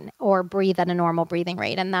fine or breathe at a normal breathing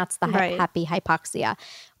rate. And that's the happy hypoxia,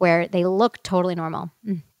 where they look totally normal.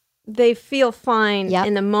 They feel fine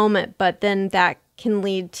in the moment, but then that can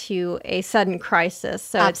lead to a sudden crisis.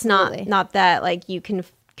 So Absolutely. It's not that like you can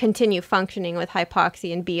continue functioning with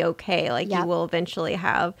hypoxia and be okay. Like you will eventually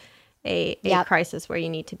have a crisis where you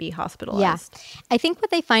need to be hospitalized. Yeah. I think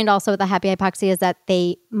what they find also with the happy hypoxia is that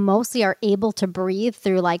they mostly are able to breathe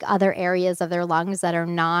through like other areas of their lungs that are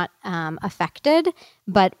not affected,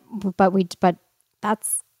 but we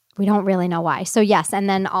don't really know why. So yes, and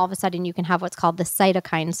then all of a sudden you can have what's called the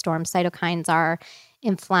cytokine storm. Cytokines are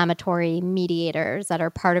inflammatory mediators that are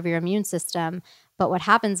part of your immune system. But what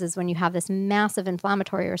happens is when you have this massive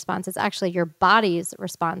inflammatory response, it's actually your body's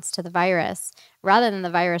response to the virus rather than the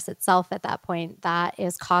virus itself at that point that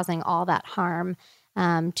is causing all that harm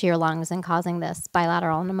to your lungs and causing this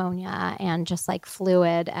bilateral pneumonia and just like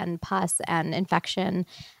fluid and pus and infection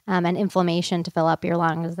and inflammation to fill up your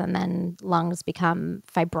lungs. And then lungs become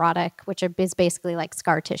fibrotic, which is basically like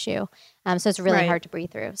scar tissue. So it's really hard to breathe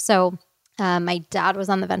through. So my dad was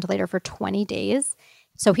on the ventilator for 20 days.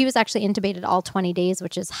 So he was actually intubated all 20 days,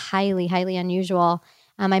 which is highly, highly unusual.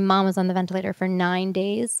 My mom was on the ventilator for 9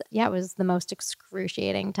 days. Yeah, it was the most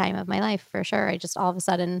excruciating time of my life for sure. I just all of a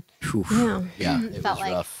sudden It felt was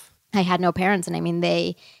like rough. I had no parents. And I mean,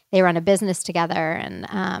 they run a business together, and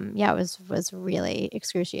it was really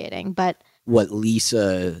excruciating. But what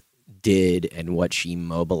Lisa did and what she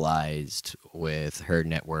mobilized with her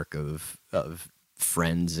network of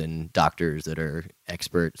friends and doctors that are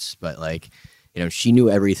experts, but like, she knew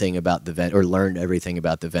everything about the or learned everything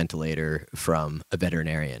about the ventilator from a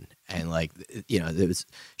veterinarian. And like, it was,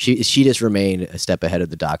 she just remained a step ahead of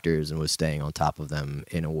the doctors and was staying on top of them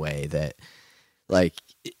in a way that, like,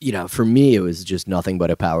 for me, it was just nothing but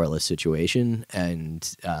a powerless situation. And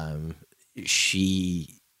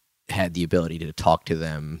she had the ability to talk to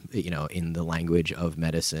them, in the language of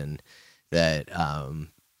medicine that,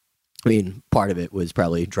 part of it was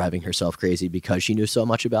probably driving herself crazy because she knew so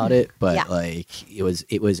much about it, but like it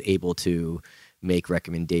was able to make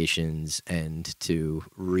recommendations and to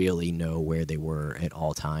really know where they were at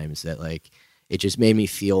all times. That like, it just made me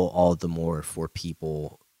feel all the more for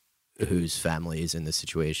people whose family is in this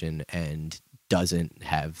situation and doesn't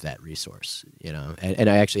have that resource, and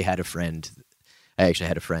I actually had a friend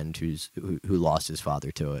who lost his father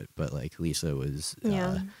to it, but like Lisa was,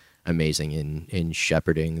 amazing in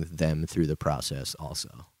shepherding them through the process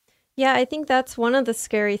also. Yeah, I think that's one of the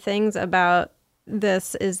scary things about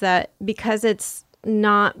this is that because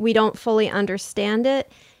we don't fully understand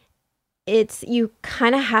it, you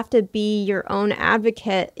kind of have to be your own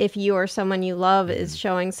advocate if you or someone you love is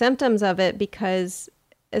showing symptoms of it, because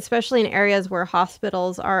especially in areas where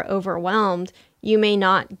hospitals are overwhelmed, you may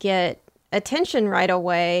not get attention right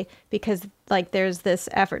away because like there's this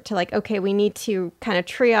effort to like, okay, we need to kind of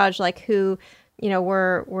triage like who,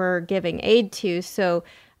 we're giving aid to. So,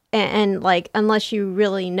 and like, unless you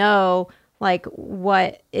really know like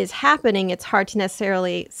what is happening, it's hard to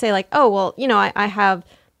necessarily say like, oh, well, I have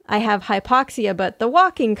hypoxia, but the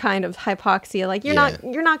walking kind of hypoxia, like you're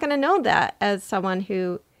not going to know that as someone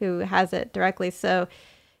who has it directly. So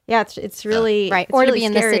yeah, it's really right. It's or really to be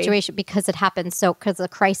in scary. this situation because the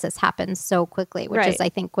crisis happens so quickly, which is I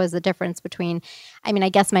think was the difference between. I mean, I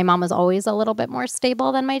guess my mom was always a little bit more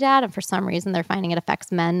stable than my dad, and for some reason they're finding it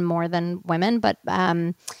affects men more than women. But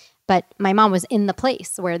my mom was in the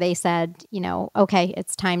place where they said, okay,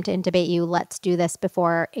 it's time to intubate you. Let's do this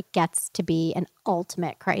before it gets to be an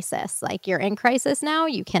ultimate crisis. Like you're in crisis now.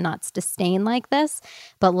 You cannot sustain like this,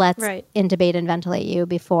 but let's intubate and ventilate you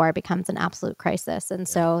before it becomes an absolute crisis. And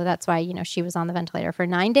so that's why, she was on the ventilator for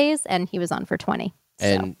 9 days and he was on for 20.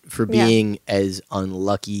 And for being as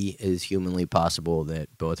unlucky as humanly possible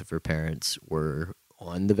that both of her parents were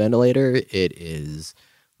on the ventilator, it is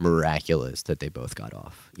miraculous that they both got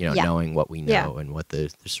off. You know, knowing what we know and what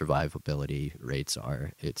the survivability rates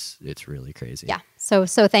are, it's really crazy. Yeah. So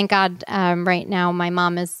thank God. Right now, my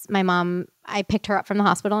mom. I picked her up from the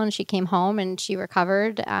hospital and she came home and she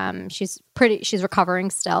recovered. She's recovering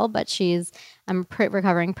still, but she's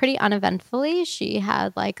recovering pretty uneventfully. She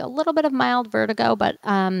had like a little bit of mild vertigo, but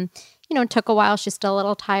it took a while. She's still a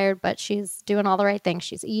little tired, but she's doing all the right things.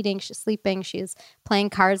 She's eating, she's sleeping, she's playing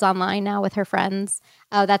cards online now with her friends.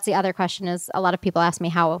 That's the other question is a lot of people ask me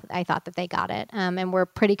how I thought that they got it. And we're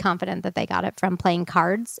pretty confident that they got it from playing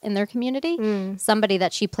cards in their community. Somebody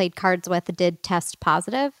that she played cards with did test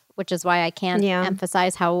positive, which is why I can't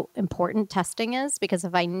emphasize how important testing is, because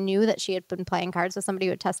if I knew that she had been playing cards with somebody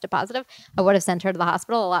who had tested positive, I would have sent her to the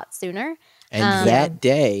hospital a lot sooner. And that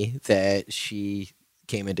day that she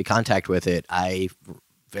came into contact with it, I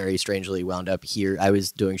very strangely wound up here. I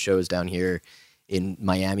was doing shows down here in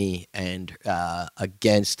Miami, and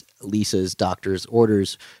against Lisa's doctor's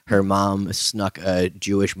orders, her mom snuck a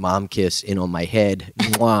Jewish mom kiss in on my head.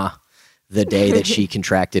 Mwah. The day that she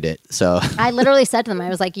contracted it. So I literally said to them, I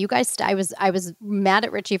was like, you guys, I was mad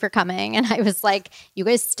at Richie for coming. And I was like, you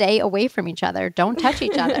guys stay away from each other. Don't touch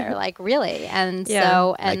each other. Like, really. And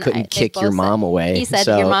so, and I couldn't kick your mom away. He said,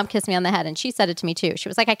 your mom kissed me on the head. And she said it to me too. She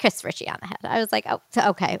was like, I kissed Richie on the head. I was like, oh,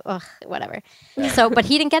 okay. Ugh, whatever. So, but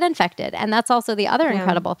he didn't get infected. And that's also the other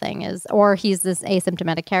incredible thing is, or he's this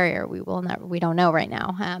asymptomatic carrier. We don't know right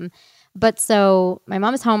now. But so my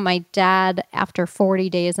mom is home. My dad, after 40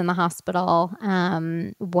 days in the hospital,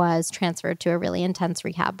 was transferred to a really intense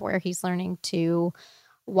rehab where he's learning to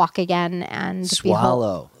walk again and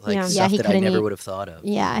swallow, stuff that I never would have thought of.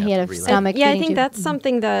 Yeah, he had a stomach. I think that's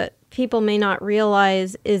something that people may not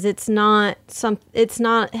realize is it's not, and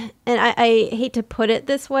I hate to put it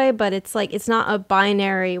this way, but it's like it's not a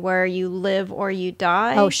binary where you live or you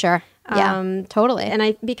die. Oh, sure. Yeah, totally.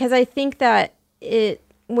 And because I think that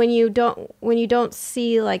when you don't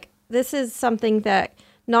see, like, this is something that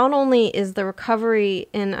not only is the recovery,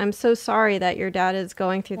 and I'm so sorry that your dad is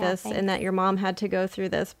going through this and that your mom had to go through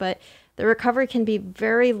this, but the recovery can be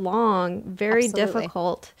very long, very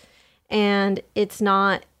difficult, and it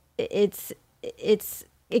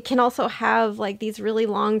can also have like these really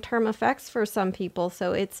long-term effects for some people.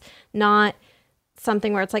 So it's not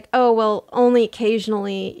something where it's like, oh, well, only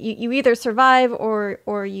occasionally you either survive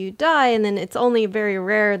or you die, and then it's only very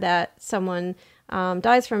rare that someone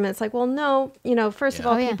dies from it. It's like, well, no, first of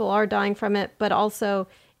all, people are dying from it, but also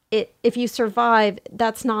if you survive,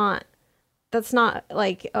 that's not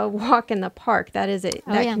like a walk in the park. That is it.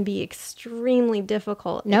 That can be extremely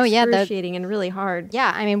difficult, excruciating, and really hard.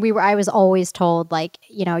 Yeah, I mean, I was always told, like,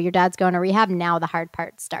 your dad's going to rehab, now the hard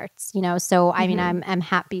part starts. So I mean, I'm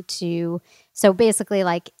happy to. So basically,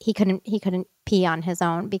 like, he couldn't pee on his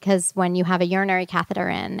own because when you have a urinary catheter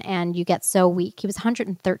in and you get so weak, he was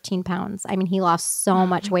 113 pounds. I mean, he lost so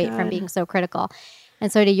much weight from being so critical.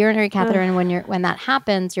 And so to urinary catheter, and when that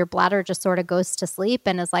happens, your bladder just sort of goes to sleep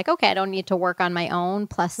and is like, okay, I don't need to work on my own,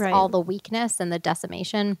 plus all the weakness and the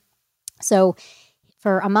decimation. So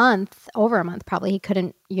for over a month probably, he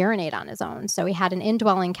couldn't urinate on his own. So he had an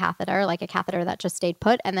indwelling catheter, like a catheter that just stayed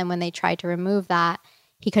put. And then when they tried to remove that,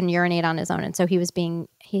 he couldn't urinate on his own. And so he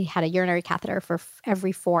had a urinary catheter for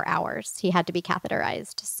every 4 hours. He had to be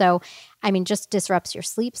catheterized. So, I mean, just disrupts your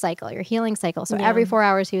sleep cycle, your healing cycle. So every 4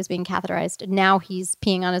 hours he was being catheterized. Now he's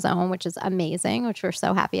peeing on his own, which is amazing, which we're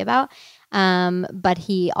so happy about. But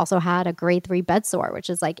he also had a grade 3 bed sore, which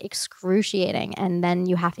is like excruciating. And then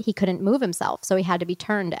he couldn't move himself. So he had to be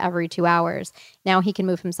turned every 2 hours. Now he can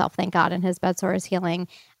move himself, thank God. And his bed sore is healing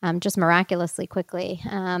just miraculously quickly.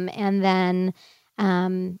 And then,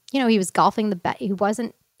 he was golfing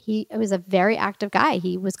he was a very active guy.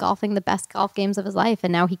 He was golfing the best golf games of his life.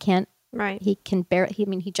 And now he can't, he can barely,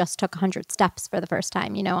 he just took 100 steps for the first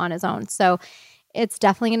time, on his own. So it's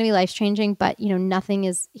definitely going to be life-changing, but,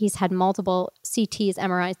 he's had multiple CTs,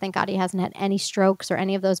 MRIs. Thank God he hasn't had any strokes or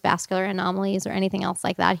any of those vascular anomalies or anything else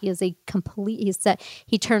like that. He is he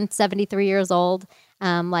turned 73 years old,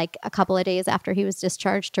 like a couple of days after he was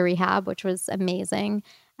discharged to rehab, which was amazing.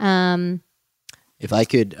 If I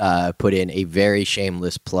could put in a very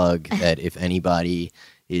shameless plug that if anybody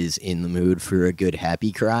is in the mood for a good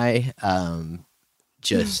happy cry,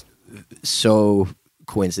 just so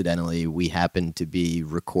coincidentally, we happened to be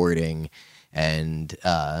recording and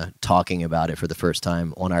talking about it for the first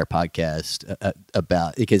time on our podcast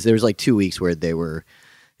because there was like 2 weeks where they were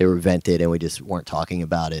vented and we just weren't talking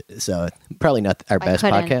about it. So probably not our best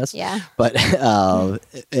podcast. Yeah. But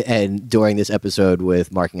and during this episode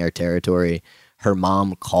with Marking Our Territory, her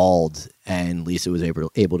mom called and Lisa was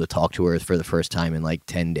able to talk to her for the first time in like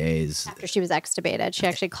 10 days. After she was extubated. She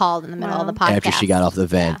actually called in the middle of the podcast. After she got off the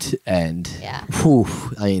vent. And whew,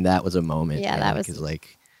 I mean, that was a moment. Yeah, that was. Because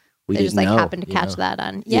like, we they didn't just like know, happened to catch that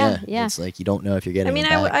on. Yeah. It's like, you don't know if you're getting I mean,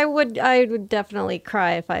 I would definitely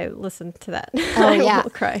cry if I listened to that. Oh yeah. I will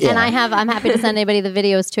cry. And I'm happy to send anybody the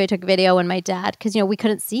videos too. I took a video when my dad, because we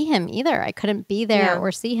couldn't see him either. I couldn't be there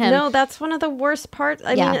or see him. No, that's one of the worst parts.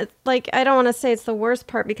 I mean, it's like, I don't want to say it's the worst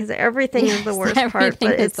part because everything is the worst part.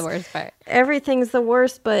 Everything is the worst part. Everything's the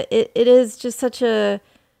worst, but it is just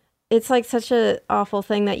it's like such a awful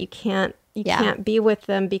thing that you can't be with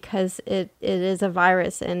them because it is a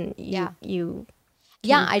virus and you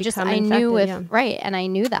I knew and I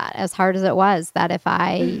knew that as hard as it was, that if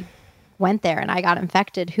I went there and I got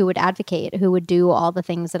infected, who would advocate, who would do all the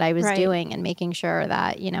things that I was doing and making sure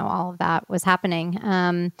that all of that was happening.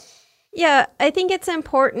 Yeah, I think it's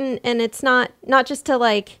important, and it's not just to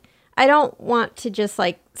like, I don't want to just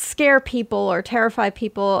like scare people or terrify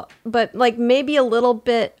people, but like maybe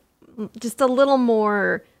just a little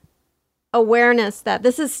more awareness that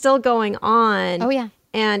this is still going on. Oh yeah.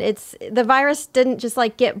 And the virus didn't just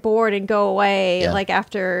like get bored and go away like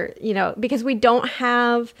after, because we don't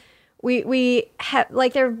have, we have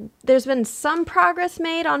like there's been some progress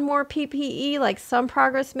made on more PPE, like some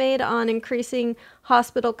progress made on increasing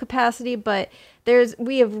hospital capacity, but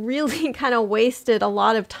we have really kind of wasted a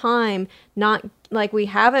lot of time. Not like, we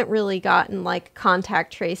haven't really gotten like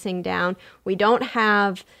contact tracing down. We don't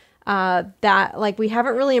have that, like we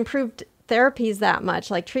haven't really improved therapies that much,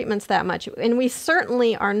 like treatments that much. And we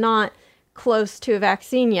certainly are not close to a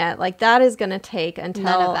vaccine yet. Like that is going to take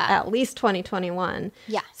until at least 2021.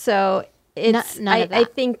 Yeah. So it's, none of that. I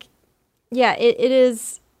think, it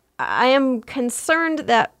is, I am concerned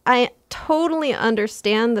that I totally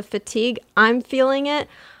understand the fatigue. I'm feeling it.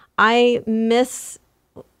 I miss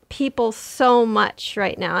people so much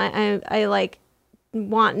right now. I like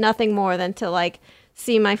want nothing more than to like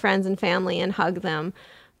see my friends and family and hug them.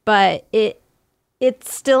 But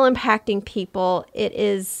it's still impacting people. It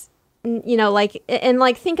is,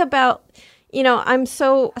 think about, I'm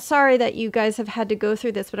so sorry that you guys have had to go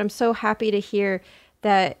through this, but I'm so happy to hear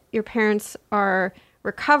that your parents are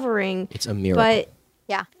recovering. It's a miracle.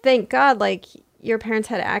 But thank God, like your parents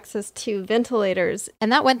had access to ventilators.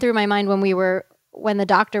 And that went through my mind when the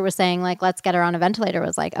doctor was saying like, let's get her on a ventilator. It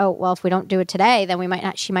was like, oh, well, if we don't do it today, then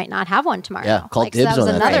she might not have one tomorrow. Yeah, call dibs that was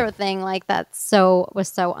on that another thing like that was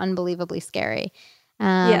so unbelievably scary.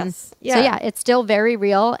 Yes. Yeah. So it's still very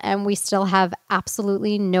real, and we still have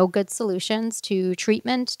absolutely no good solutions to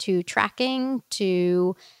treatment, to tracking,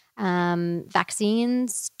 to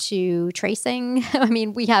vaccines, to tracing. I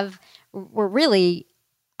mean, we're really,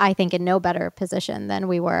 I think, in no better position than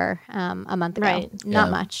we were a month ago. Right. Not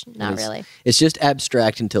much. Not really. It's just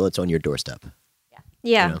abstract until it's on your doorstep.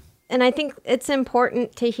 Yeah. And I think it's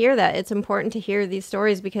important to hear that. It's important to hear these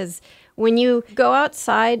stories because when you go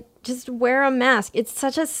outside, just wear a mask. It's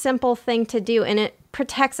such a simple thing to do, and it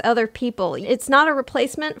protects other people. It's not a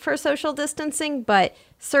replacement for social distancing, but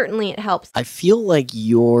certainly it helps. I feel like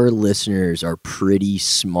your listeners are pretty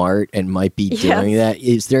smart and might be doing that.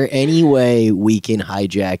 Is there any way we can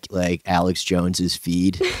hijack like Alex Jones's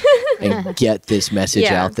feed and get this message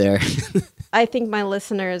out there? I think my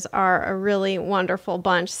listeners are a really wonderful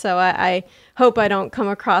bunch, so I hope I don't come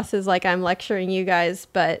across as like I'm lecturing you guys,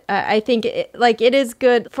 but I think it is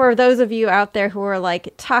good for those of you out there who are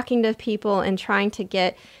like talking to people and trying to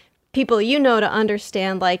get people to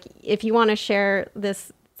understand, like if you want to share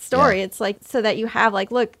this story, it's like so that you have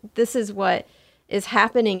like, look, this is what is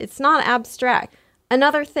happening. It's not abstract.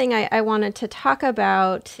 Another thing I wanted to talk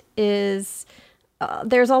about is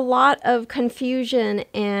there's a lot of confusion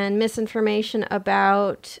and misinformation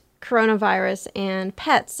about coronavirus and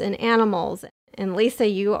pets and animals. And Lisa,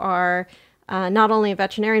 you are not only a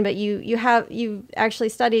veterinarian, but you've actually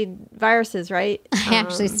studied viruses, right? I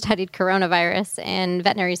actually studied coronavirus in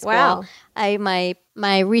veterinary school. Wow.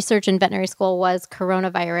 My research in veterinary school was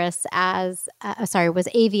coronavirus was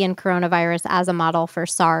avian coronavirus as a model for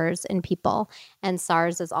SARS in people. And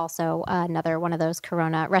SARS is also another one of those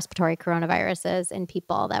respiratory coronaviruses in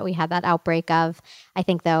people that we had that outbreak of. I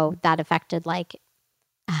think, though, that affected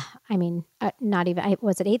not even,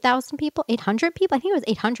 was it 8,000 people? 800 people? I think it was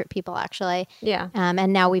 800 people, actually. Yeah.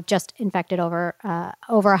 And now we've just infected over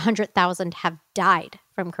 100,000 have died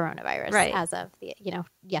from coronavirus as of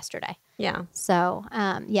yesterday. Yeah. So,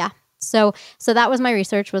 So that was my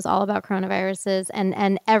research, was all about coronaviruses,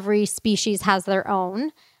 and every species has their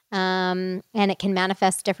own. And it can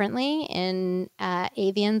manifest differently in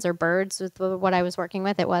avians or birds. With what I was working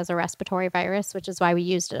with, it was a respiratory virus, which is why we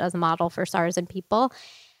used it as a model for SARS in people.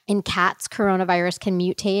 In cats, coronavirus can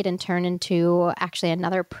mutate and turn into actually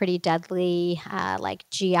another pretty deadly like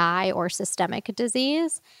GI or systemic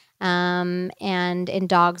disease. And in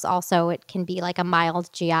dogs also, it can be like a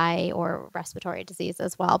mild GI or respiratory disease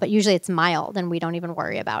as well. But usually it's mild and we don't even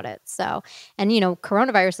worry about it. So, and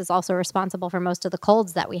coronavirus is also responsible for most of the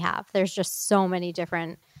colds that we have. There's just so many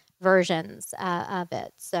different versions of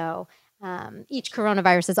it. So each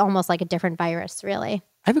coronavirus is almost like a different virus, really.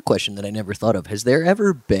 I have a question that I never thought of. Has there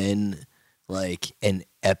ever been like an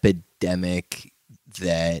epidemic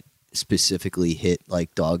that specifically hit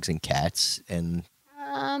like dogs and cats? And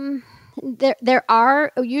there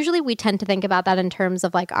are, usually we tend to think about that in terms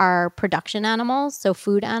of like our production animals, so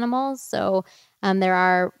food animals. So there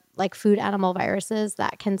are like food animal viruses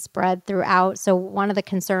that can spread throughout. So one of the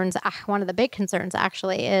big concerns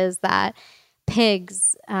actually is that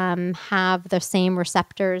pigs have the same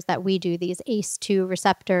receptors that we do, these ACE2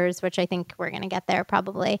 receptors, which I think we're going to get there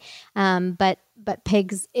probably. But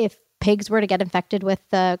pigs, if pigs were to get infected with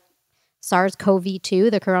the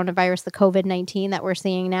SARS-CoV-2, the coronavirus, the COVID-19 that we're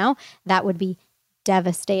seeing now, that would be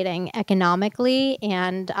devastating economically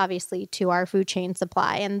and obviously to our food chain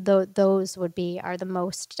supply. And those are the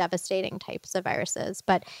most devastating types of viruses.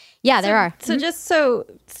 But yeah, there are. So just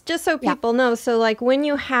so people know, so like when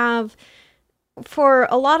you have, for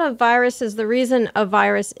a lot of viruses, the reason a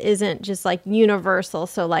virus isn't just like universal,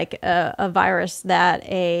 so like a virus that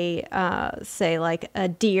say like a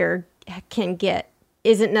deer can get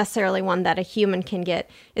isn't necessarily one that a human can get,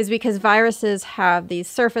 is because viruses have these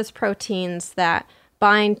surface proteins that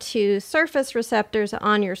bind to surface receptors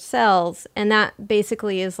on your cells, and that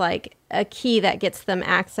basically is like a key that gets them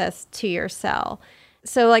access to your cell.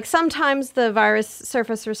 So like sometimes the virus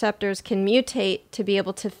surface receptors can mutate to be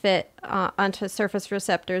able to fit onto surface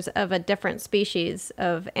receptors of a different species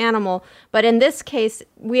of animal. But in this case,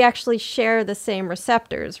 we actually share the same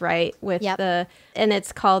receptors, right? With and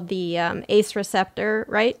it's called the ACE receptor,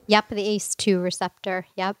 right? Yep, the ACE2 receptor.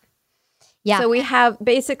 Yep. Yeah. So we have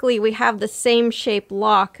the same shape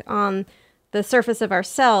lock on the surface of our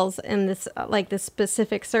cells, and this this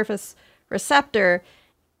specific surface receptor.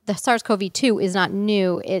 The SARS-CoV-2 is not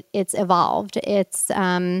new. It's evolved. It's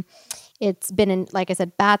been in, like I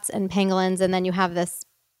said, bats and pangolins, and then you have this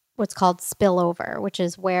what's called spillover, which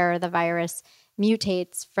is where the virus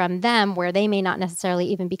mutates from them, where they may not necessarily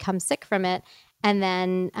even become sick from it, and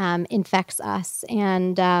then infects us,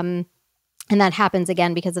 and that happens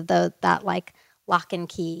again because of that like lock and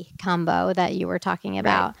key combo that you were talking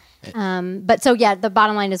about. Right. But so, yeah, the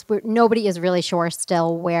bottom line is nobody is really sure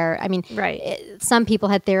still where, some people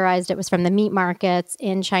had theorized it was from the meat markets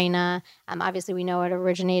in China. Obviously, we know it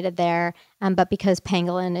originated there. But because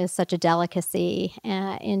pangolin is such a delicacy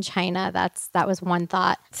in China, that was one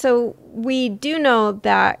thought. So we do know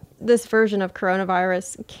that this version of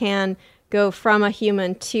coronavirus can go from a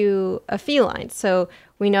human to a feline. So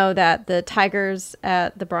we know that the tigers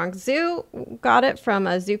at the Bronx Zoo got it from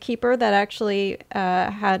a zookeeper that actually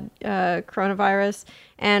had coronavirus.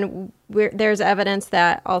 And there's evidence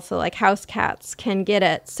that also like house cats can get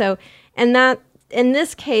it. So, and that in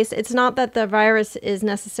this case, it's not that the virus is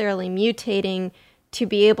necessarily mutating to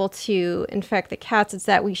be able to infect the cats. It's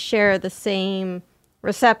that we share the same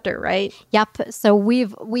receptor, right? Yep. So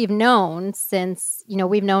we've known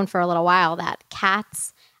for a little while that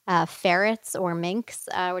cats, ferrets or minks,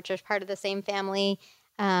 which are part of the same family,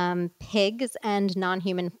 pigs and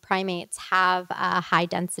non-human primates have a high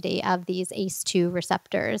density of these ACE2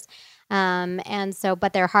 receptors.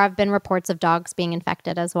 But there have been reports of dogs being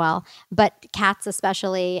infected as well. But cats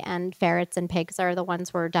especially and ferrets and pigs are the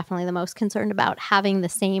ones we're definitely the most concerned about having the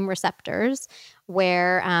same receptors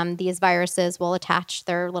where these viruses will attach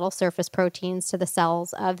their little surface proteins to the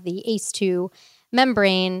cells of the ACE2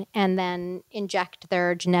 membrane and then inject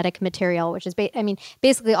their genetic material, which is,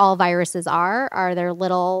 basically all viruses are their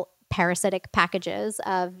little parasitic packages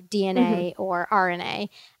of DNA or RNA.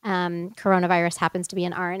 Coronavirus happens to be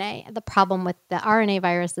an RNA. The problem with the RNA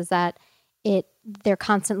virus is that they're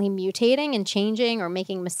constantly mutating and changing or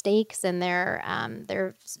making mistakes in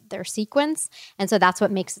their sequence, and so that's what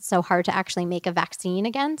makes it so hard to actually make a vaccine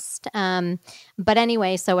against. But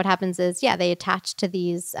anyway, so what happens is, they attach to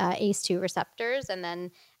these ACE2 receptors, and then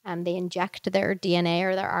they inject their DNA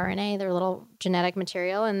or their RNA, their little genetic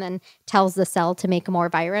material, and then tells the cell to make more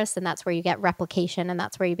virus, and that's where you get replication, and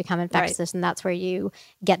that's where you become infectious, and that's where you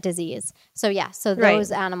get disease. So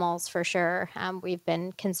those animals for sure we've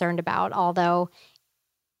been concerned about, although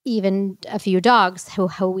even a few dogs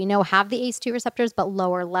who we know have the ACE2 receptors, but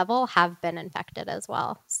lower level have been infected as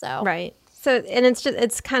well. So right. So, and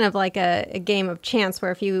it's kind of like a game of chance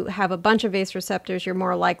where if you have a bunch of ACE receptors, you're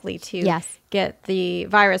more likely to get the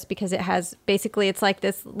virus because it has basically, it's like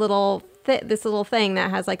this little thing that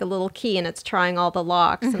has like a little key and it's trying all the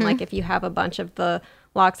locks. And like if you have a bunch of the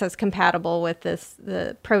locks that's compatible with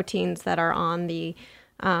the proteins that are on the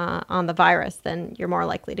virus, then you're more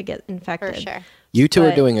likely to get infected. For sure. You two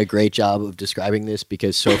are doing a great job of describing this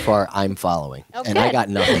because so far I'm following, and I got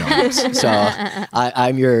nothing on this. So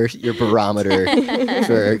I'm your barometer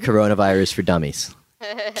for coronavirus for dummies.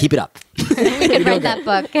 Keep it up. We could write that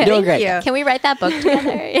book. You're doing great. Can we write that book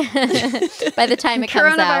together? By the time it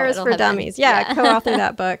comes out, Coronavirus for Dummies. Co-author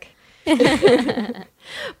that book.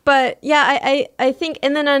 But yeah, I think,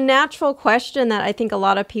 and then a natural question that I think a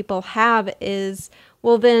lot of people have is,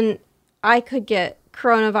 well, then I could get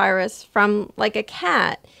coronavirus from like a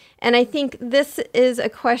cat. And I think this is a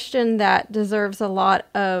question that deserves a lot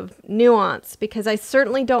of nuance because I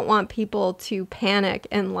certainly don't want people to panic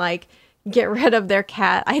and like get rid of their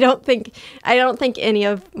cat. I don't think any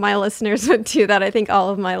of my listeners would do that. I think all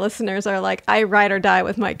of my listeners are like, I ride or die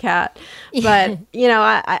with my cat. But,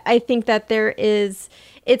 I think that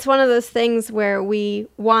it's one of those things where we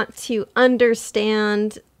want to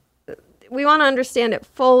understand it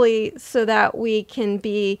fully so that we can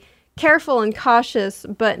be careful and cautious,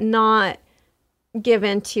 but not give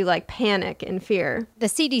into like panic and fear. The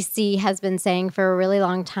CDC has been saying for a really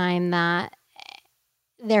long time that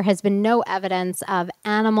there has been no evidence of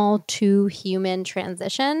animal to human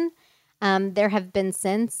transition. There have been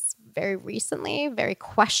since very recently very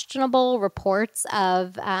questionable reports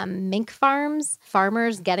of mink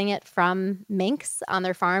farmers getting it from minks on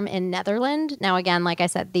their farm in Netherlands. Now, again, like I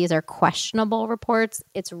said, these are questionable reports.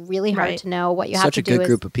 It's really hard to know. What you have to do is— Such a good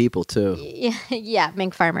group of people, too. Yeah,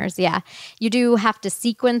 mink farmers, yeah. You do have to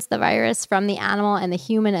sequence the virus from the animal and the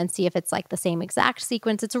human and see if it's like the same exact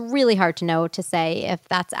sequence. It's really hard to know to say if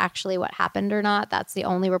that's actually what happened or not. That's the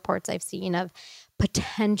only reports I've seen of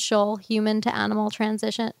potential human to animal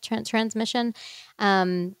transmission.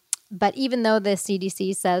 But even though the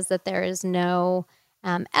CDC says that there is no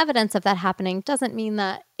evidence of that happening, doesn't mean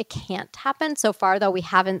that it can't happen. So far, though, we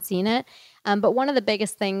haven't seen it. But one of the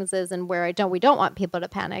biggest things is, and where we don't want people to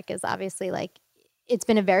panic, is obviously like it's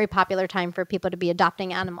been a very popular time for people to be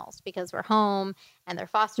adopting animals because we're home and they're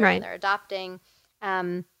fostering, they're adopting.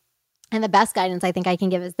 And the best guidance I think I can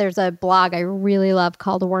give is there's a blog I really love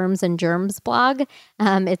called Worms and Germs blog.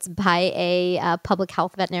 It's by a public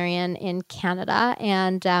health veterinarian in Canada.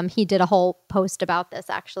 And he did a whole post about this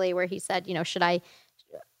actually where he said,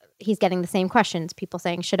 he's getting the same questions, people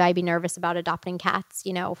saying, should I be nervous about adopting cats,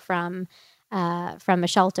 from a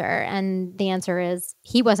shelter? And the answer is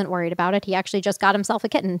he wasn't worried about it. He actually just got himself a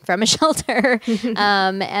kitten from a shelter.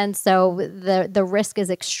 And so the risk is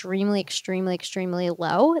extremely, extremely, extremely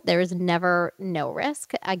low. There is never no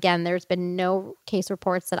risk. Again, there's been no case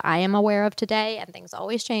reports that I am aware of today, and things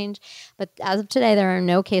always change. But as of today, there are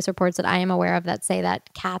no case reports that I am aware of that say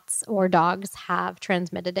that cats or dogs have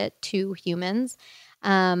transmitted it to humans.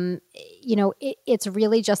 It's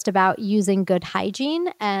really just about using good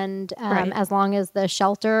hygiene. And as long as the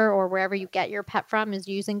shelter or wherever you get your pet from is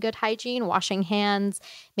using good hygiene, washing hands,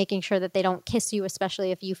 making sure that they don't kiss you, especially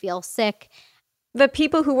if you feel sick. The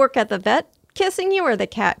people who work at the vet kissing you or the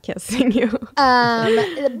cat kissing you?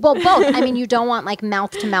 Well, both. I mean, you don't want like mouth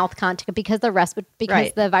to mouth contact because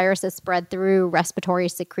the virus is spread through respiratory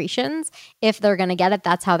secretions. If they're going to get it,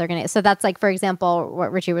 that's how they're going to. So that's like, for example,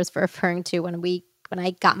 what Richie was referring to when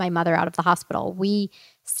I got my mother out of the hospital, we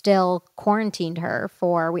still quarantined her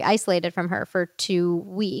we isolated from her for 2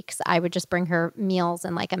 weeks. I would just bring her meals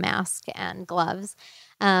and like a mask and gloves.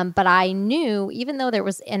 But I knew, even though there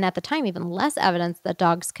was, and at the time, even less evidence that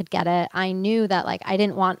dogs could get it, I knew that like I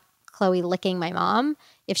didn't want Chloe licking my mom.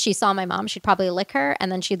 If she saw my mom, she'd probably lick her and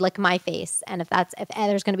then she'd lick my face. And if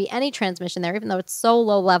there's going to be any transmission there, even though it's so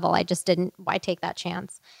low level, why take that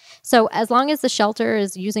chance? So as long as the shelter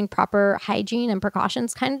is using proper hygiene and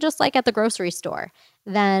precautions, kind of just like at the grocery store,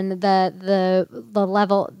 then the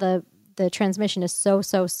level, the transmission is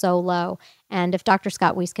so low. And if Dr.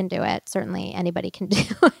 Scott Weiss can do it, certainly anybody can do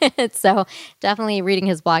it. So definitely reading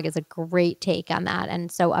his blog is a great take on that and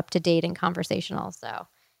so up to date and conversational. So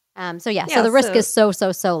the risk is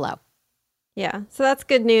so low. Yeah, so that's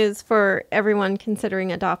good news for everyone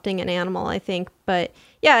considering adopting an animal, I think. But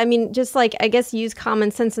yeah, I mean, just like, I guess use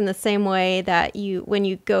common sense in the same way that when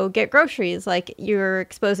you go get groceries, like you're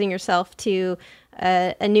exposing yourself to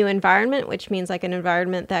a new environment, which means like an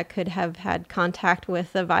environment that could have had contact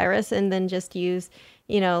with the virus, and then just use,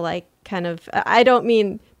 like kind of, I don't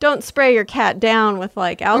mean don't spray your cat down with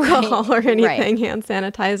like alcohol or anything, hand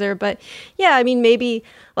sanitizer. But yeah, I mean, maybe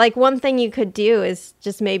like one thing you could do is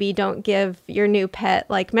just maybe don't give your new pet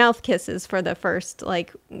like mouth kisses for the first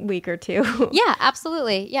like week or two. Yeah,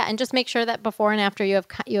 absolutely. Yeah. And just make sure that before and after you have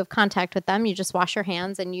contact with them, you just wash your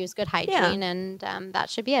hands and use good hygiene and that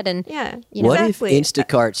should be it. And what if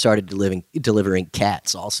Instacart started delivering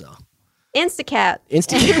cats also? Instacat.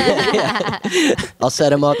 Yeah. I'll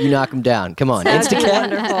set them up. You knock them down. Come on. Instacat.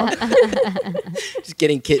 Wonderful. Just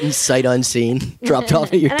getting kittens sight unseen dropped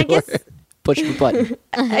off at your door. Push the button.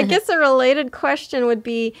 I guess a related question would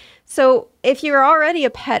be, so if you're already a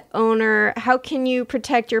pet owner, how can you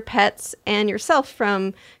protect your pets and yourself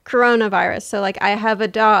from coronavirus? So like I have a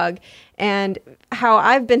dog, and how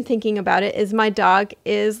I've been thinking about it is my dog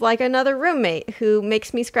is like another roommate who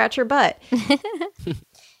makes me scratch her butt.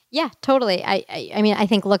 Yeah, totally. I mean, I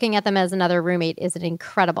think looking at them as another roommate is an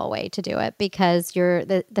incredible way to do it because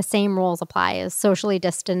the same rules apply as socially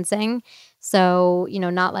distancing. So,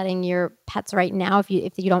 not letting your pets right now, if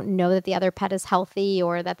you don't know that the other pet is healthy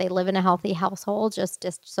or that they live in a healthy household, just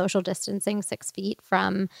social distancing 6 feet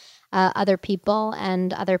from other people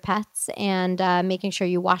and other pets, and making sure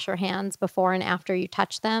you wash your hands before and after you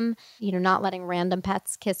touch them, not letting random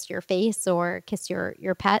pets kiss your face or kiss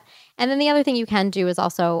your pet. And then the other thing you can do is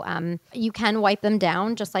also you can wipe them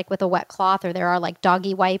down just like with a wet cloth, or there are like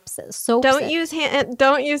doggy wipes, soaps. Don't use hand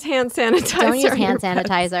sanitizer. Don't use hand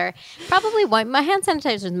sanitizer. Probably my hand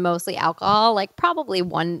sanitizer is mostly alcohol, like probably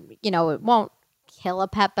one, it won't kill a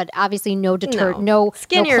pet, but obviously no skin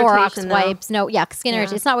Clorox wipes, skin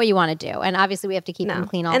irritation. It's not what you want to do, and obviously we have to keep them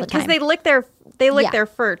clean all the time. Because they lick their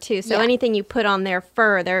fur too, so anything you put on their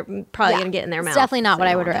fur, they're probably going to get in their mouth. It's definitely not what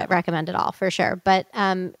I would recommend at all, for sure. But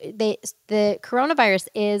the coronavirus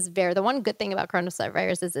is the one good thing about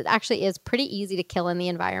coronavirus is it actually is pretty easy to kill in the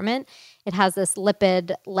environment. It has this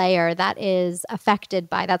lipid layer that is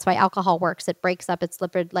affected by. That's why alcohol works. It breaks up its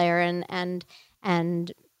lipid layer and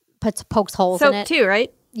pokes holes in it. Soap too,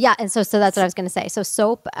 right? Yeah, and so that's what I was going to say. So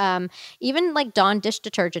soap, even like Dawn dish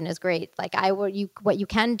detergent is great. Like what you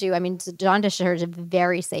can do. I mean, Dawn dish detergent is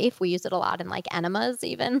very safe. We use it a lot in like enemas,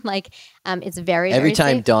 even like it's very every very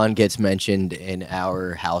time safe. Dawn gets mentioned in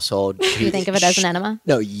our household. Do you think of it as an enema?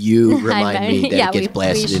 No, you remind me that it gets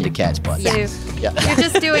blasted into cats' butts. Yeah. You're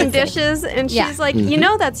just doing dishes, and she's like,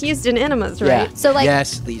 that's used in enemas, right? Yeah. So like,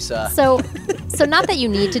 yes, Lisa. So not that you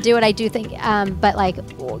need to do it. I do think, but like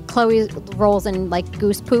Chloe rolls in like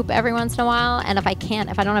goose poop every once in a while, and if I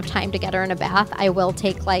don't have time to get her in a bath, I will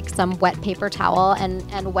take like some wet paper towel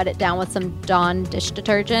and wet it down with some Dawn dish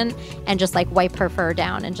detergent and just like wipe her fur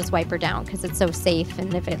down and just wipe her down because it's so safe,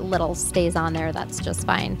 and if it little stays on there, that's just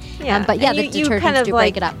fine. But yeah, the detergents kind of do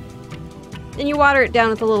break it up. And you water it down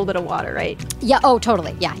with a little bit of water, right? Yeah. Oh,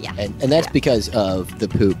 totally. Yeah. And that's because of the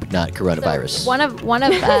poop, not coronavirus. So one of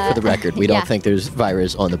for the record, we don't think there's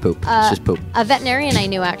virus on the poop. It's just poop. A veterinarian I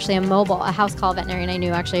knew, actually, a house call veterinarian I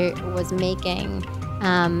knew actually was making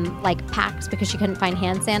like packs because she couldn't find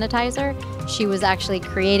hand sanitizer. She was actually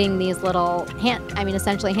creating these little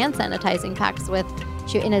essentially hand sanitizing packs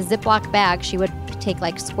in a Ziploc bag. She would take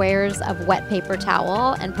like squares of wet paper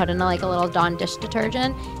towel and put in like a little Dawn dish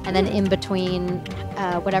detergent, and then in between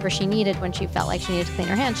whatever she needed, when she felt like she needed to clean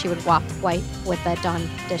her hands, she would wipe with that Dawn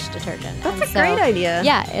dish detergent. That's a great idea.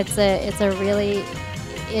 Yeah, it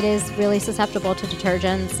is really susceptible to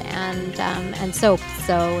detergents and soap.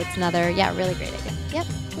 So it's another really great idea. Yep.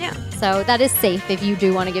 Yeah. So that is safe if you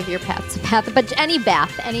do want to give your pets a bath, but any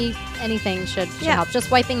bath, anything should help.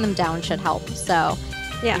 Just wiping them down should help. So.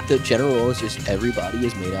 Yeah. The general rule is just everybody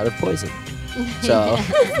is made out of poison. So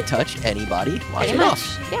if you touch anybody, wash it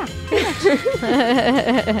off. Yeah.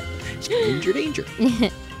 Pretty much. Danger.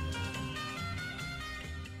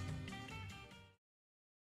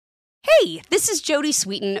 Hey, this is Jodie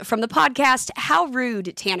Sweetin from the podcast How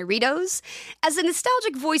Rude, Tanneritos. As a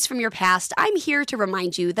nostalgic voice from your past, I'm here to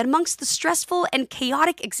remind you that amongst the stressful and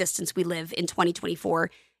chaotic existence we live in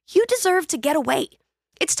 2024, you deserve to get away.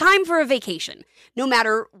 It's time for a vacation, no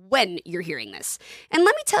matter when you're hearing this. And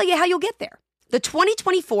let me tell you how you'll get there. The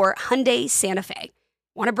 2024 Hyundai Santa Fe.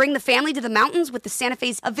 Want to bring the family to the mountains with the Santa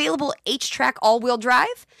Fe's available H-Track all-wheel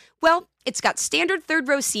drive? Well, it's got standard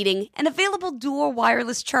third-row seating and available dual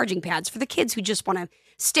wireless charging pads for the kids who just want to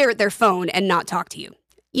stare at their phone and not talk to you.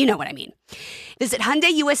 You know what I mean. Visit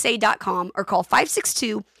HyundaiUSA.com or call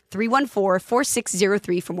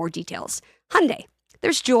 562-314-4603 for more details. Hyundai.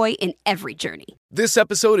 There's joy in every journey. This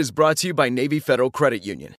episode is brought to you by Navy Federal Credit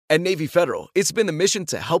Union. At Navy Federal, it's been the mission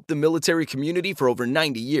to help the military community for over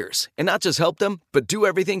 90 years. And not just help them, but do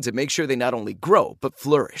everything to make sure they not only grow, but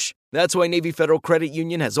flourish. That's why Navy Federal Credit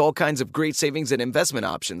Union has all kinds of great savings and investment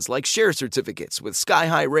options like share certificates with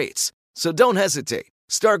sky-high rates. So don't hesitate.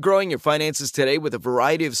 Start growing your finances today with a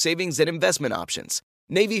variety of savings and investment options.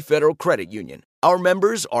 Navy Federal Credit Union. Our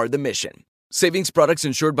members are the mission. Savings products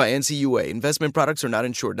insured by NCUA. Investment products are not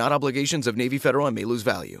insured, not obligations of Navy Federal and may lose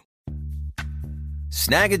value.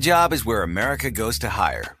 Snag a Job is where America goes to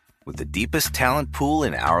hire, with the deepest talent pool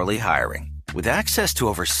in hourly hiring. With access to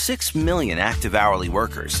over 6 million active hourly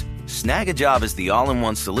workers, Snag a Job is the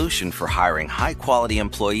all-in-one solution for hiring high-quality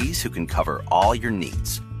employees who can cover all your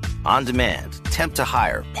needs. On demand, temp to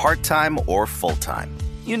hire, part-time or full-time.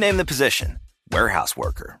 You name the position. Warehouse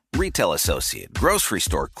worker, retail associate, grocery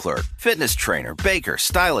store clerk, fitness trainer, baker,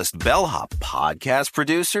 stylist, bellhop, podcast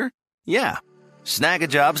producer. Yeah, Snag a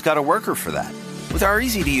Job's got a worker for that. With our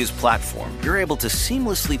easy-to-use platform, you're able to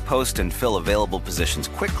seamlessly post and fill available positions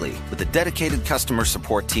quickly with a dedicated customer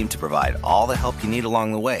support team to provide all the help you need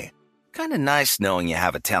along the way. Kind of nice knowing you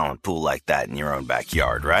have a talent pool like that in your own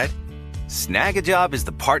backyard, right? Snag a Job is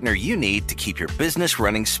the partner you need to keep your business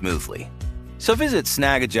running smoothly. So visit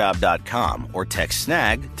snagajob.com or text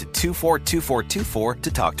snag to 242424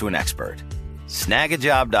 to talk to an expert.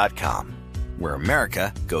 Snagajob.com, where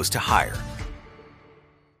America goes to hire.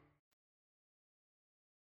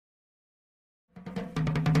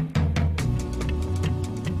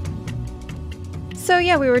 So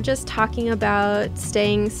yeah, we were just talking about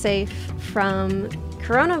staying safe from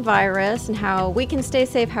coronavirus and how we can stay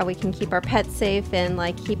safe, how we can keep our pets safe and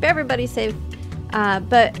like keep everybody safe.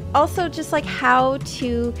 But also just like how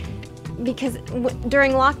to, because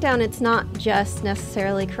during lockdown, it's not just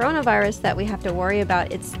necessarily coronavirus that we have to worry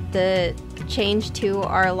about. It's the change to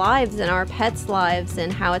our lives and our pets' lives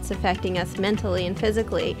and how it's affecting us mentally and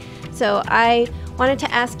physically. So I wanted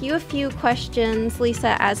to ask you a few questions,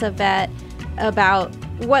 Lisa, as a vet, about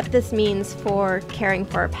what this means for caring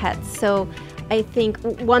for our pets. So I think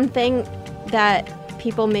one thing that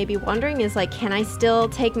people may be wondering is like, can I still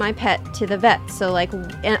take my pet to the vet? So like,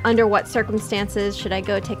 under what circumstances should I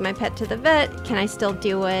go take my pet to the vet? Can I still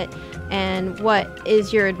do it? And what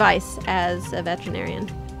is your advice as a veterinarian?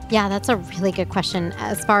 Yeah, that's a really good question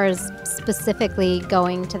as far as specifically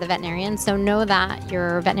going to the veterinarian. So know that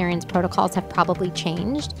your veterinarian's protocols have probably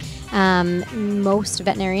changed. Most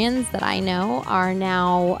veterinarians that I know are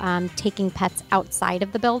now taking pets outside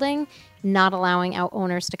of the building, not allowing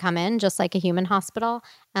owners to come in, just like a human hospital.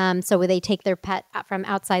 So they take their pet from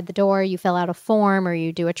outside the door, you fill out a form or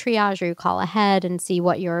you do a triage or you call ahead and see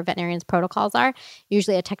what your veterinarian's protocols are.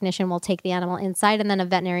 Usually a technician will take the animal inside and then a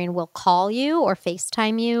veterinarian will call you or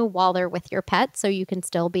FaceTime you while they're with your pet so you can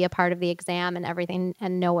still be a part of the exam and everything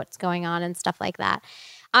and know what's going on and stuff like that.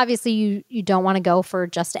 Obviously, you don't want to go for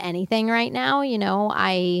just anything right now. You know,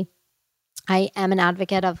 I am an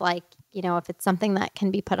advocate of like, you know, if it's something that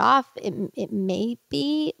can be put off, it may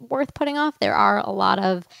be worth putting off. There are a lot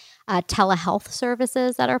of telehealth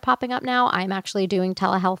services that are popping up now. I'm actually doing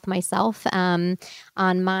telehealth myself on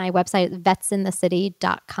my website,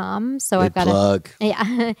 vetsinthecity.com. So Good I've got plug.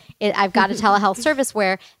 I've got a telehealth service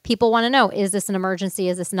where people want to know, is this an emergency?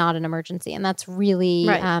 Is this not an emergency? And that's really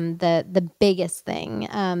Right. the biggest thing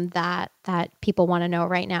that people want to know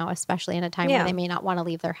right now, especially in a time where they may not want to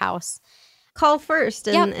leave their house. Call first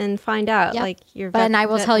and find out. Yep. Like your But- vet, and I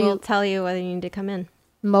will vet tell you- will tell you whether you need to come in.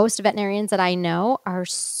 Most veterinarians that I know are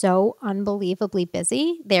so unbelievably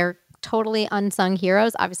busy. They're totally unsung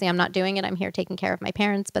heroes. Obviously, I'm not doing it. I'm here taking care of my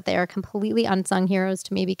parents, but they are completely unsung heroes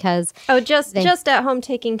to me because Just at home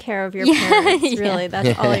taking care of your parents. Really,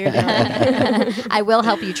 that's all you're doing. I will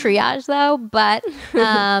help you triage though, but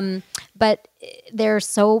they're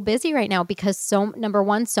so busy right now because number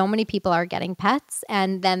one, so many people are getting pets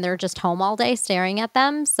and then they're just home all day staring at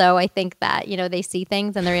them. So I think that, you know, they see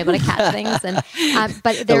things and they're able to catch things. And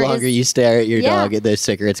but The longer you stare at your dog, the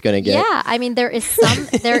sicker it's going to get. Yeah, I mean, there is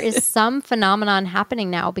some phenomenon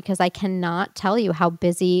happening now because I cannot tell you how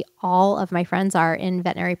busy all of my friends are in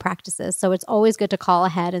veterinary practices. So it's always good to call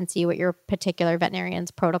ahead and see what your particular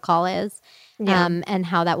veterinarian's protocol is. And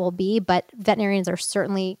how that will be. But veterinarians are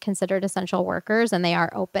certainly considered essential workers and they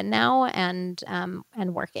are open now and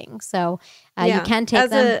working. So you can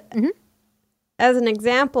take them. As an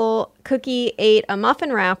example, Cookie ate a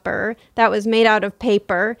muffin wrapper that was made out of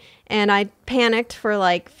paper and I panicked for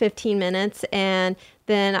like 15 minutes and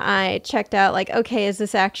then I checked out like, okay, is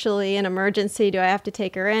this actually an emergency? Do I have to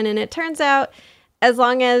take her in? And it turns out as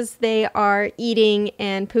long as they are eating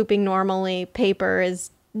and pooping normally, paper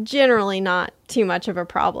is generally not too much of a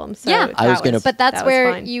problem. So yeah, but that's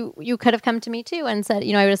where fine. you could have come to me too and said,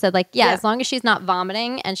 I would have said like, as long as she's not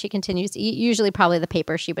vomiting and she continues to eat, usually probably the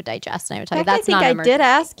paper she would digest. And I would tell you that's not an emergency. I did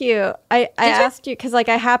ask you. I asked you because like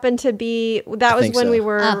I happened to be. That was when we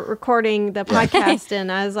were recording the podcast,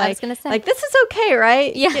 and I was gonna say, like, this is okay,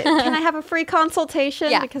 right? Yeah. Can I have a free consultation?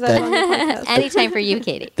 Yeah. Because I'm on the podcast. Anytime for you,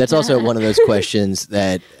 Katie. That's also one of those questions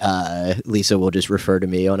that Lisa will just refer to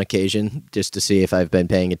me on occasion just to see if I've been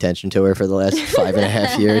paying attention to her for the last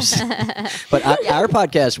 5.5 years. But our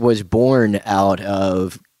podcast was born out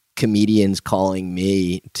of comedians calling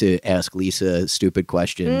me to ask Lisa stupid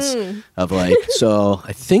questions of like, so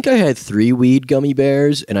I think I had 3 weed gummy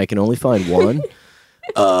bears and I can only find one.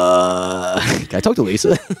 Can I talk to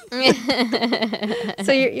Lisa?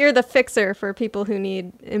 So you're the fixer for people who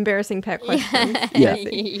need embarrassing pet questions. Yeah.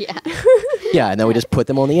 Yeah. And then we just put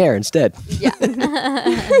them on the air instead. Yeah.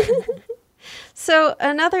 So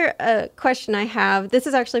another question I have, this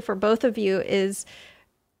is actually for both of you, is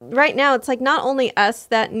right now it's like not only us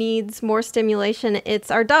that needs more stimulation, it's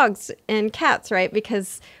our dogs and cats, right?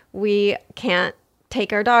 Because we can't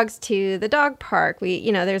take our dogs to the dog park.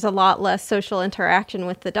 There's a lot less social interaction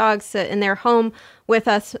with the dogs, and they're home with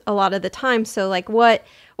us a lot of the time. So like what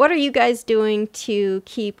are you guys doing to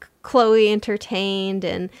keep Chloe entertained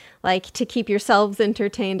and like to keep yourselves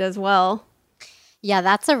entertained as well? Yeah,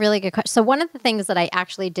 that's a really good question. So one of the things that I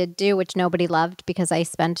actually did do, which nobody loved because I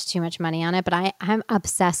spent too much money on it, but I'm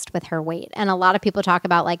obsessed with her weight. And a lot of people talk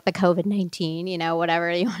about like the COVID-19,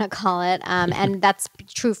 whatever you want to call it. And that's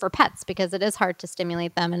true for pets because it is hard to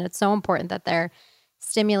stimulate them. And it's so important that they're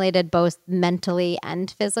stimulated both mentally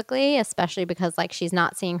and physically, especially because like she's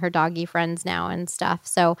not seeing her doggy friends now and stuff.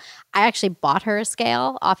 So I actually bought her a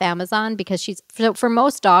scale off Amazon because for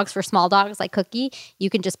most dogs, for small dogs like Cookie,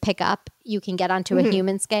 you can just pick up, you can get onto a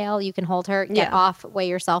human scale, you can hold her, get off, weigh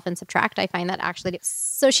yourself and subtract. I find that actually.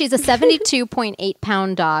 So she's a 72.8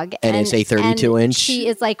 pound dog. And it's a 32 inch. She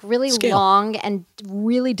is like really scale. Long and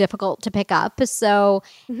really difficult to pick up. So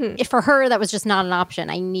if for her, that was just not an option.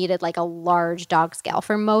 I needed like a large dog scale.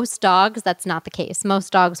 For most dogs, that's not the case.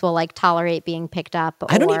 Most dogs will like tolerate being picked up.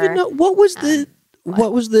 I don't even know what was the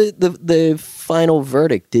final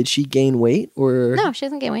verdict. Did she gain weight or no? She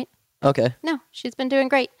doesn't gain weight. Okay. No, she's been doing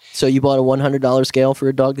great. So you bought a $100 scale for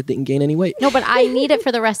a dog that didn't gain any weight? No, but I need it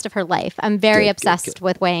for the rest of her life. I'm very obsessed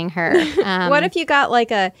with weighing her. What if you got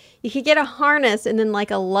you could get a harness and then like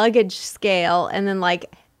a luggage scale and then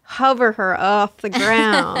like hover her off the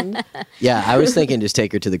ground? Yeah, I was thinking just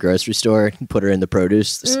take her to the grocery store and put her in the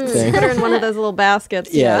produce thing. Put her in one of those little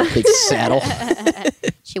baskets. Yeah, big saddle.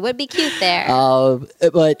 She would be cute there.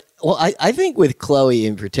 But I think with Chloe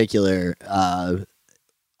in particular,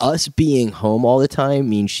 us being home all the time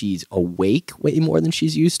means she's awake way more than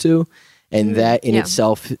she's used to. And that in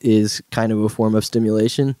itself is kind of a form of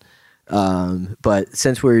stimulation. But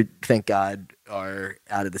since we're, thank God, are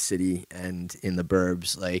out of the city and in the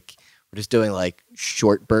burbs, like we're just doing like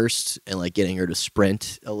short bursts and like getting her to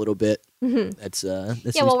sprint a little bit. That's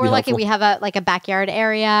we're lucky we have a backyard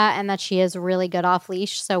area and that she is really good off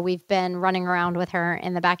leash. So we've been running around with her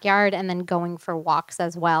in the backyard and then going for walks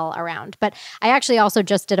as well around. But I actually also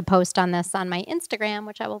just did a post on this on my Instagram,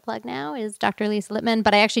 which I will plug now, is Dr. Lisa Lippman.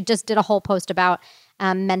 But I actually just did a whole post about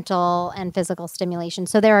mental and physical stimulation.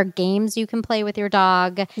 So there are games you can play with your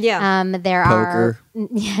dog. Yeah. There Poker.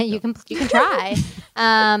 you can try.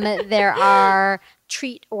 There are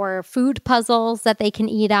treat or food puzzles that they can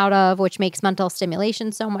eat out of, which makes mental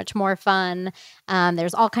stimulation so much more fun.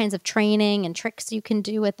 There's all kinds of training and tricks you can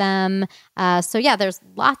do with them. There's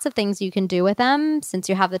lots of things you can do with them since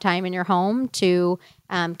you have the time in your home to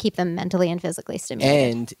keep them mentally and physically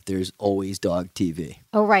stimulated. And there's always dog TV.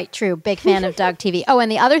 Oh, right. True. Big fan of dog TV. Oh, and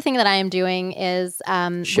the other thing that I am doing is...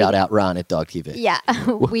 Shout out Ron at Dog TV. Yeah.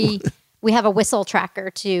 We have a whistle tracker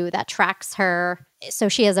too that tracks her. So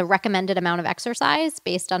she has a recommended amount of exercise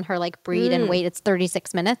based on her like breed and weight. It's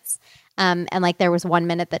 36 minutes. And like there was 1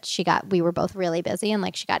 minute that we were both really busy and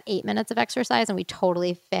like she got 8 minutes of exercise and we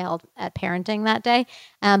totally failed at parenting that day.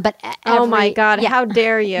 Oh my God, how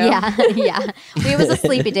dare you? Yeah. It was a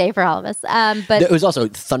sleepy day for all of us. But it was also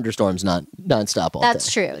thunderstorms nonstop all day.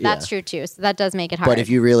 That's true. That's true too. So that does make it hard. But if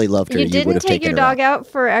you really loved her, you would have taken her out. You didn't take your dog out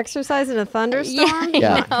for exercise in a thunderstorm?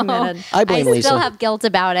 Yeah. Not committed. I blame Lisa. I still have guilt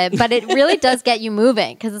about it, but it really does get you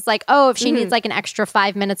moving because it's like, if she needs like an extra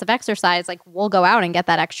 5 minutes of exercise, like we'll go out and get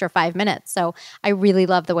that extra 5 minutes. So I really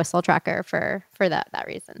love the whistle tracker for that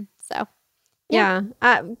reason. So yeah.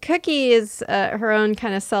 Cookie is her own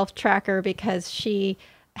kind of self-tracker because she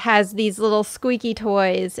has these little squeaky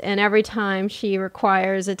toys, and every time she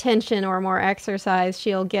requires attention or more exercise,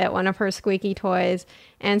 she'll get one of her squeaky toys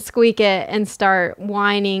and squeak it and start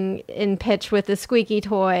whining in pitch with the squeaky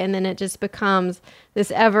toy, and then it just becomes this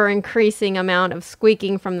ever increasing amount of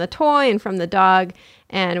squeaking from the toy and from the dog,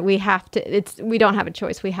 and we don't have a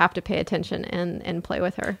choice. We have to pay attention and play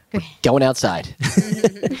with her. Going outside.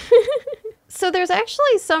 So there's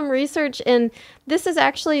actually some research, and this is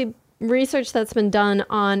actually research that's been done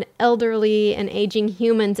on elderly and aging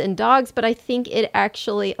humans and dogs, but I think it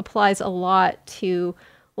actually applies a lot to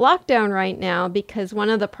lockdown right now, because one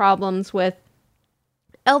of the problems with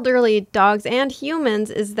elderly dogs and humans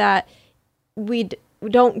is that we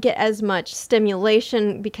don't get as much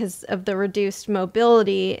stimulation because of the reduced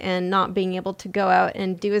mobility and not being able to go out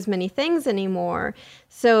and do as many things anymore.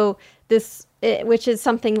 So which is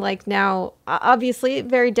something like now, obviously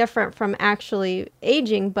very different from actually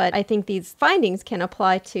aging, but I think these findings can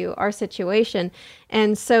apply to our situation.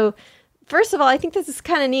 And so, first of all, I think this is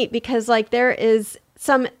kind of neat because like there is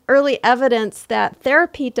some early evidence that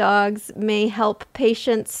therapy dogs may help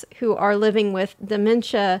patients who are living with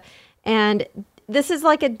dementia. And this is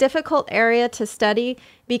like a difficult area to study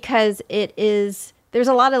because there's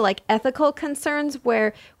a lot of like ethical concerns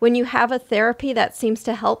where when you have a therapy that seems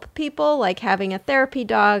to help people, like having a therapy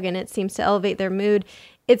dog and it seems to elevate their mood,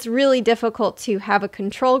 it's really difficult to have a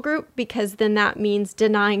control group because then that means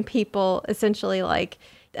denying people essentially like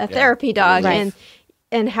a therapy dog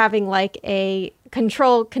and having like a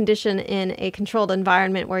control condition in a controlled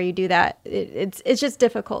environment where you do that. It's just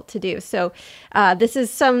difficult to do. So this is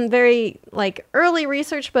some very like early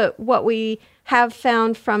research, but what we have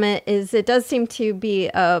found from it is it does seem to be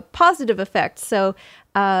a positive effect. So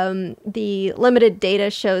the limited data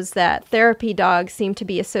shows that therapy dogs seem to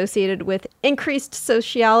be associated with increased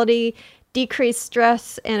sociality, decreased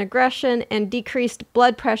stress and aggression, and decreased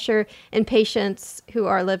blood pressure in patients who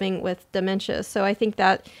are living with dementia. So I think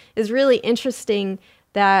that is really interesting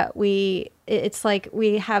that it's like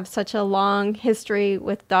we have such a long history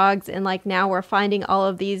with dogs, and like now we're finding all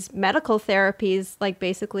of these medical therapies, like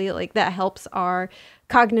basically like that helps our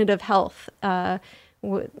cognitive health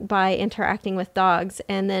by interacting with dogs.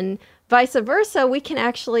 And then vice versa, we can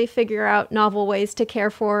actually figure out novel ways to care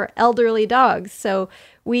for elderly dogs. So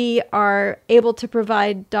we are able to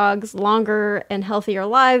provide dogs longer and healthier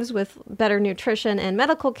lives with better nutrition and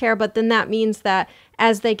medical care, but then that means that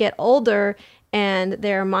as they get older and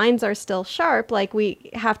their minds are still sharp, like we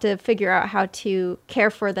have to figure out how to care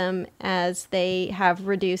for them as they have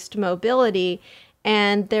reduced mobility.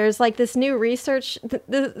 And there's like this new research,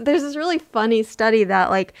 there's this really funny study that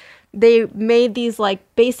like they made these like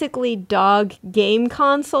basically dog game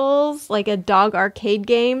consoles, like a dog arcade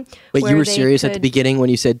game. Wait, you were serious at the beginning when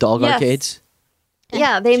you said dog arcades?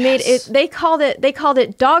 Yeah, they made it. They called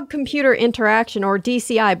it Dog Computer Interaction, or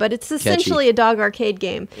DCI, but it's essentially a dog arcade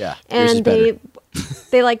game. Yeah, and they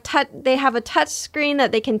have a touch screen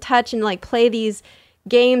that they can touch and like play these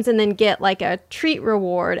games and then get like a treat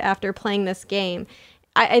reward after playing this game.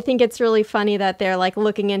 I think it's really funny that they're like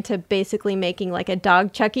looking into basically making like a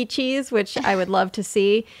dog Chuck E. Cheese, which I would love to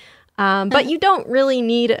see. But you don't really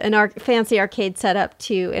need an fancy arcade setup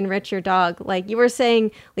to enrich your dog. Like you were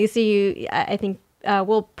saying, Lisa, I think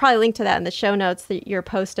we'll probably link to that in the show notes, your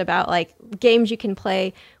post about like games you can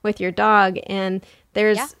play with your dog. And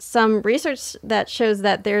there's some research that shows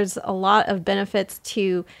that there's a lot of benefits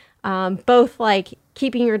to both like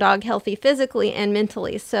keeping your dog healthy physically and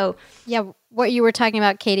mentally. So yeah, what you were talking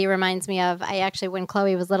about, Katie, reminds me of, I actually, when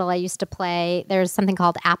Chloe was little, I used to play, there's something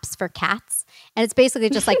called Apps for Cats. And it's basically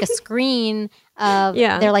just like a screen of,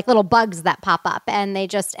 they're like little bugs that pop up, and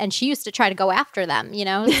and she used to try to go after them, you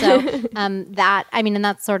know? So and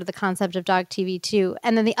that's sort of the concept of dog TV too.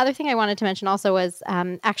 And then the other thing I wanted to mention also was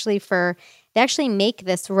they actually make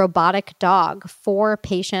this robotic dog for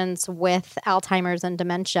patients with Alzheimer's and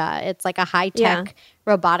dementia. It's like a high-tech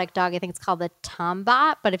robotic dog. I think it's called the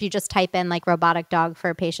Tombot. But if you just type in like robotic dog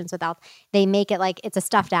for patients with Alzheimer's, they make it like it's a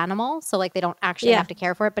stuffed animal. So like they don't actually have to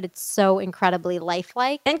care for it, but it's so incredibly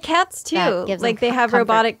lifelike. And cats too. Like they have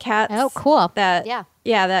robotic cats. Oh, cool.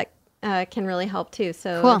 That can really help too.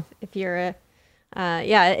 So cool. If you're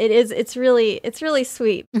it's really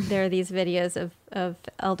sweet. There are these videos of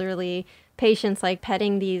elderly patients like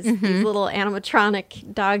petting these little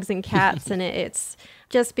animatronic dogs and cats, and it's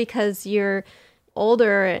just because you're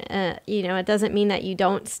older, it doesn't mean that you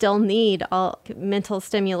don't still need all mental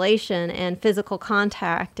stimulation and physical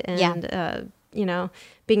contact and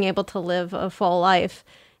being able to live a full life.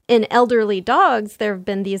 In elderly dogs, there have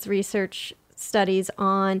been these research studies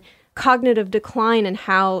on cognitive decline and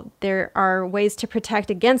how there are ways to protect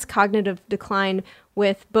against cognitive decline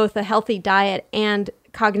with both a healthy diet and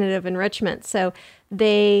cognitive enrichment. So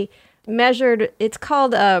they measured, it's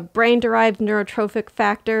called a brain-derived neurotrophic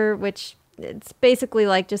factor, which it's basically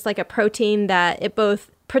just like a protein that it both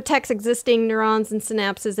protects existing neurons and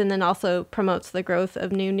synapses and then also promotes the growth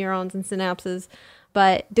of new neurons and synapses.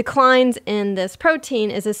 But declines in this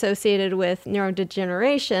protein is associated with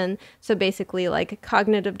neurodegeneration, so basically like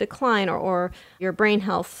cognitive decline or your brain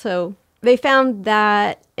health. So they found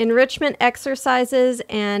that enrichment exercises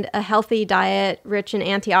and a healthy diet rich in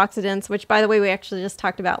antioxidants, which, by the way, we actually just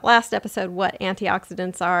talked about last episode what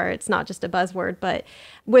antioxidants are. It's not just a buzzword, but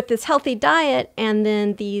with this healthy diet and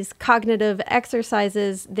then these cognitive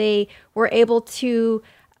exercises, they were able to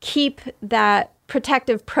keep that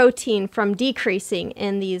protective protein from decreasing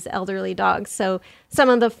in these elderly dogs. So some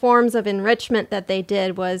of the forms of enrichment that they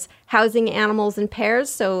did was housing animals in pairs,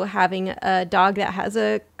 so having a dog that has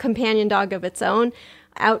a companion dog of its own,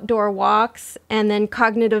 outdoor walks, and then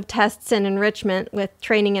cognitive tests and enrichment with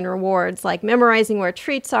training and rewards, like memorizing where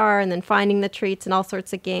treats are and then finding the treats and all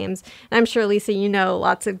sorts of games. And I'm sure, Lisa, you know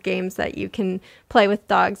lots of games that you can play with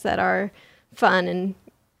dogs that are fun and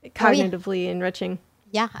cognitively enriching.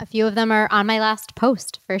 Yeah, a few of them are on my last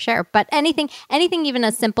post for sure. But anything even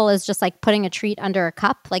as simple as just like putting a treat under a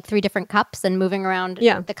cup, like 3 different cups and moving around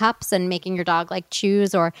the cups and making your dog like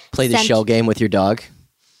choose or play the shell game with your dog.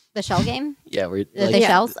 The shell game? Yeah, the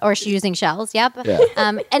shells or using shells. Yep.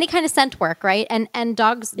 Yeah. Any kind of scent work, right? And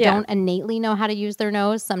dogs don't innately know how to use their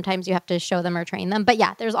nose. Sometimes you have to show them or train them. But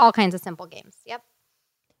yeah, there's all kinds of simple games. Yep.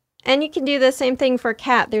 And you can do the same thing for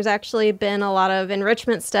cat. There's actually been a lot of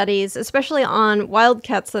enrichment studies, especially on wild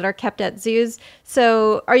cats that are kept at zoos.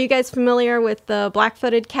 So are you guys familiar with the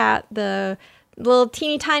black-footed cat, the little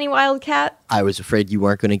teeny tiny wild cat? I was afraid you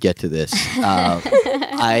weren't going to get to this.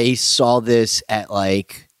 I saw this at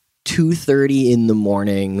like 2:30 in the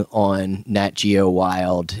morning on Nat Geo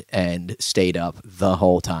Wild and stayed up the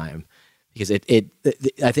whole time because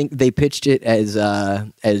I think they pitched it as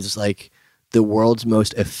like the world's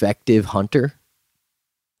most effective hunter.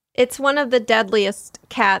 It's one of the deadliest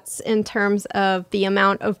cats in terms of the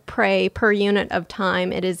amount of prey per unit of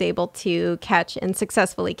time it is able to catch and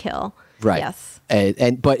successfully kill. Right. Yes.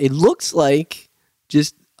 But it looks like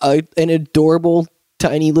just an adorable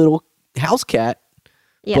tiny little house cat.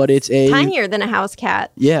 Yes. But it's tinier than a house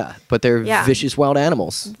cat. Yeah, but they're vicious wild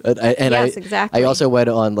animals. Exactly. I also went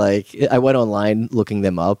on I went online looking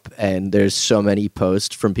them up, and there's so many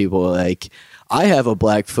posts from people like, I have a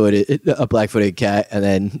black-footed cat, and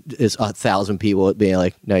then there's 1,000 people being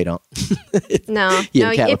like, no, you don't. No,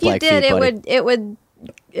 if you did,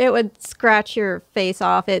 it would scratch your face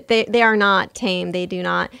off. They are not tame. They do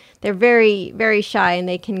not. They're very, very shy, and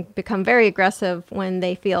they can become very aggressive when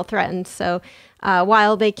they feel threatened. So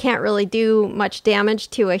while they can't really do much damage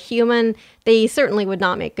to a human, they certainly would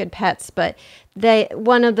not make good pets. But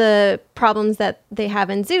one of the problems that they have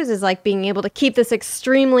in zoos is like being able to keep this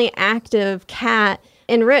extremely active cat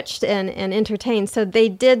enriched and entertained. So they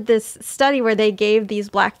did this study where they gave these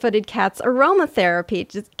black-footed cats aromatherapy,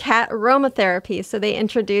 just cat aromatherapy. So they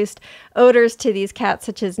introduced odors to these cats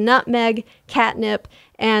such as nutmeg, catnip,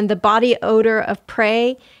 and the body odor of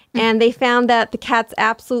prey. And they found that the cats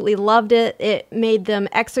absolutely loved it. It made them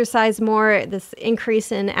exercise more, this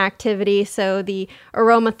increase in activity. So the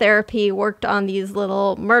aromatherapy worked on these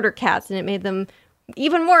little murder cats, and it made them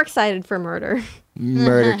even more excited for murder.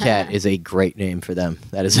 Murder cat is a great name for them.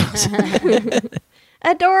 That is awesome.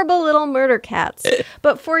 Adorable little murder cats.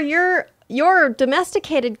 But for your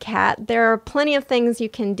domesticated cat, there are plenty of things you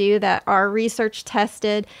can do that are research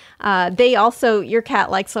tested. Your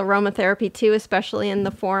cat likes aromatherapy too, especially in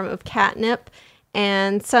the form of catnip.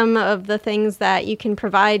 And some of the things that you can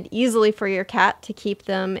provide easily for your cat to keep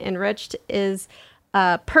them enriched is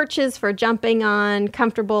perches for jumping on,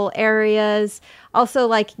 comfortable areas. Also,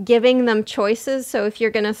 like giving them choices. So if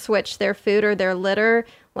you're going to switch their food or their litter,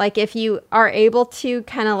 like if you are able to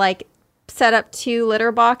kind of like set up 2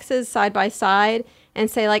 litter boxes side by side and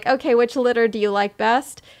say like, okay, which litter do you like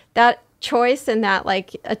best? That choice and that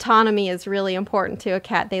like autonomy is really important to a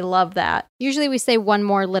cat. They love that. Usually we say 1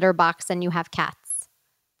 more litter box and you have cats.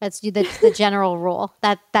 That's the general rule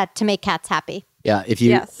that to make cats happy. Yeah, if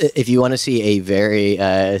you want to see a very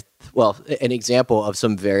an example of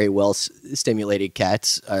some very well stimulated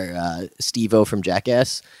cats are Steve-O from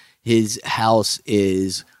Jackass. His house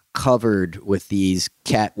is covered with these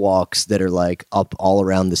catwalks that are like up all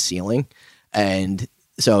around the ceiling, and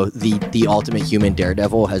so the ultimate human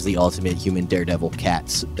daredevil has the ultimate human daredevil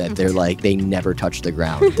cats that they're like they never touch the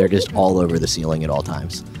ground. They're just all over the ceiling at all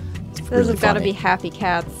times. Those really have got to funny. be happy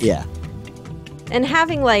cats. Yeah. And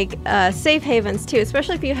having like safe havens too,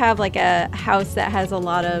 especially if you have like a house that has a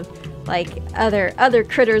lot of like other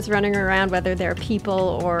critters running around, whether they're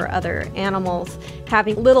people or other animals.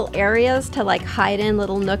 Having little areas to like hide in,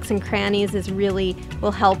 little nooks and crannies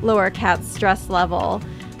will help lower a cat's stress level.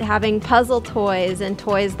 Having puzzle toys and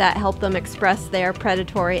toys that help them express their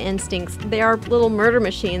predatory instincts. They are little murder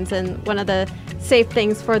machines, and one of the safe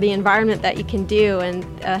things for the environment that you can do and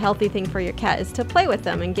a healthy thing for your cat is to play with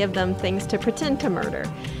them and give them things to pretend to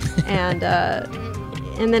murder. And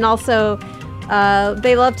then also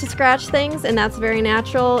they love to scratch things, and that's very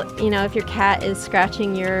natural. You know, if your cat is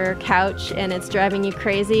scratching your couch and it's driving you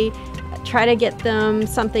crazy, try to get them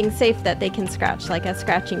something safe that they can scratch, like a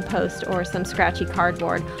scratching post or some scratchy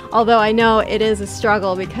cardboard. Although I know it is a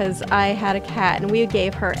struggle because I had a cat and we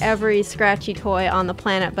gave her every scratchy toy on the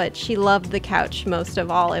planet, but she loved the couch most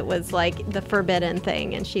of all. It was like the forbidden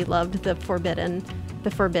thing, and she loved the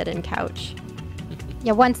forbidden couch.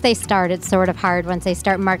 Yeah, once they start, it's sort of hard once they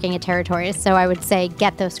start marking a territory. So I would say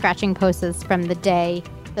get those scratching posts from the day.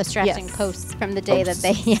 The scratching posts from the day that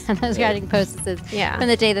they, the scratching posts from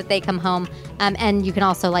the day that they come home. And you can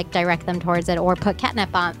also like direct them towards it, or put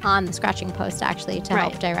catnip on the scratching post actually to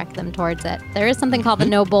help direct them towards it. There is something called the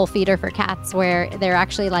no bowl feeder for cats, where they're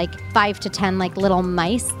actually like 5 to 10 like little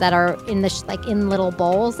mice that are in the in little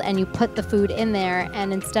bowls, and you put the food in there,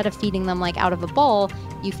 and instead of feeding them like out of a bowl,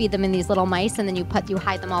 you feed them in these little mice, and then you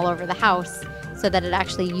hide them all over the house, so that it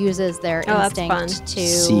actually uses their instinct to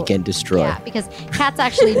seek and destroy. Yeah, because cats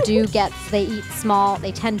actually they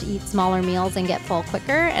tend to eat smaller meals and get full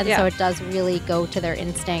quicker, and so it does really go to their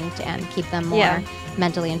instinct and keep them more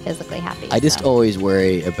mentally and physically happy. I just always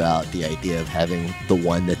worry about the idea of having the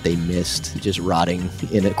one that they missed just rotting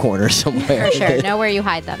in a corner somewhere. For sure. Know where you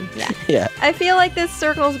hide them. Yeah. Yeah. I feel like this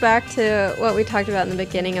circles back to what we talked about in the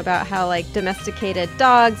beginning about how like domesticated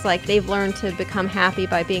dogs, like they've learned to become happy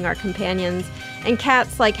by being our companions, and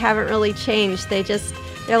cats like haven't really changed.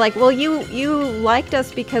 They're like, well, you liked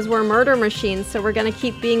us because we're murder machines, so we're going to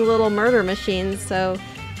keep being little murder machines. So,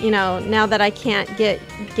 you know, now that I can't get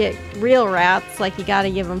real rats, like you got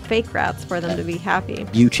to give them fake rats for them to be happy.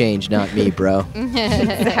 You change, not me, bro.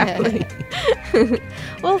 Exactly.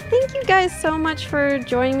 Well, thank you guys so much for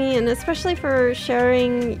joining me, and especially for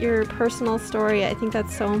sharing your personal story. I think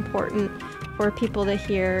that's so important for people to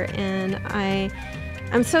hear, and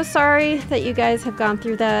I'm so sorry that you guys have gone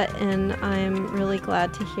through that, and I'm really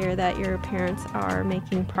glad to hear that your parents are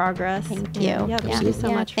making progress. Thank you. Yeah, thank you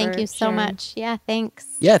so much. Thank you so much. Yeah, thanks.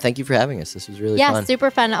 Yeah, thank you for having us. This was really fun. Yeah,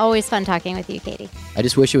 super fun. Always fun talking with you, Katie. I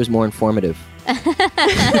just wish it was more informative. Wish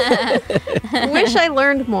I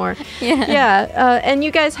learned more. Yeah. And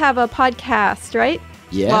you guys have a podcast, right?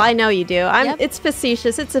 Yeah. Well, I know you do. It's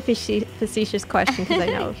facetious. It's a facetious question because I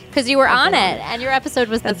know. Because you were on it, and your episode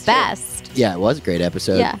was the best. Yeah, it was a great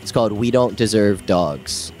episode. Yeah. It's called We Don't Deserve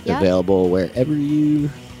Dogs. Yep. Available wherever you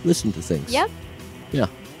listen to things. Yep. Yeah.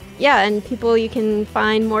 Yeah, and people, you can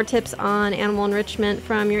find more tips on animal enrichment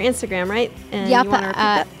from your Instagram, right? And Yep, you wanna repeat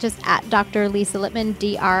that? just at Dr. Lisa Lippman,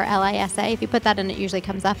 DRLISA. If you put that in, it usually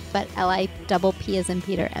comes up, but LIPP as in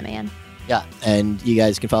Peter, MAN. Yeah, and you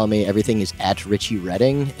guys can follow me. Everything is at Richie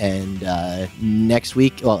Redding. And next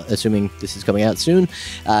week, well, assuming this is coming out soon,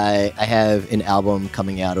 I have an album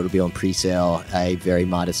coming out. It'll be on pre-sale. I very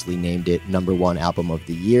modestly named it #1 album of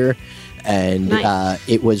the year. And Nice.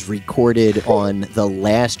 it was recorded on the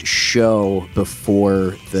last show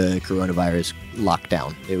before the coronavirus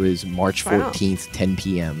lockdown. It was March 14th, 10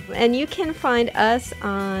 p.m. And you can find us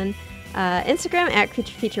on Instagram at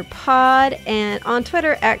Creature Feature Pod, and on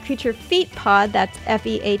Twitter at Creature Feet Pod. That's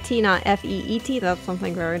FEAT, not FEET. That's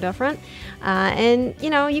something very different. And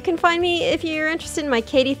you know, you can find me if you're interested in my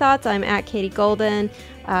Katie thoughts. I'm at Katie Golden.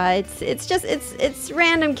 It's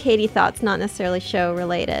random Katie thoughts, not necessarily show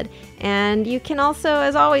related. And you can also,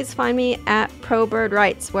 as always, find me at Pro Bird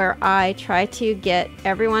Rights, where I try to get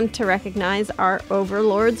everyone to recognize our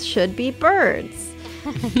overlords should be birds.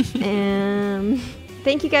 And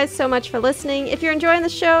thank you guys so much for listening. If you're enjoying the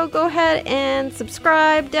show, go ahead and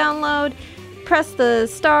subscribe, download, press the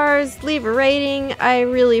stars, leave a rating. I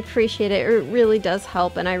really appreciate it. It really does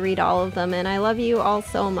help, and I read all of them, and I love you all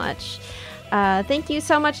so much. Thank you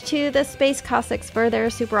so much to the Space Cossacks for their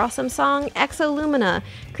super awesome song, Exolumina.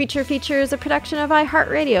 Creature Feature is a production of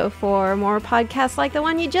iHeartRadio. For more podcasts like the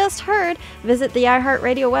one you just heard, visit the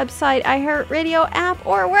iHeartRadio website, iHeartRadio app,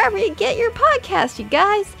 or wherever you get your podcast, you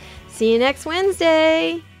guys. See you next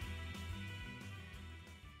Wednesday.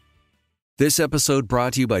 This episode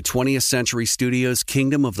brought to you by 20th Century Studios'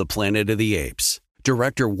 Kingdom of the Planet of the Apes.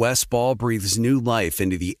 Director Wes Ball breathes new life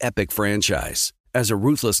into the epic franchise. As a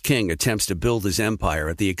ruthless king attempts to build his empire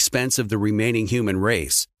at the expense of the remaining human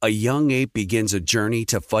race, a young ape begins a journey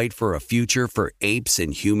to fight for a future for apes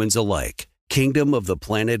and humans alike. Kingdom of the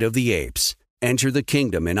Planet of the Apes. Enter the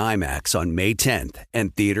kingdom in IMAX on May 10th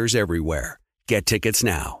and theaters everywhere. Get tickets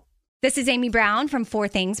now. This is Amy Brown from 4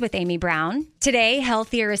 Things with Amy Brown. Today,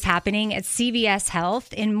 healthier is happening at CVS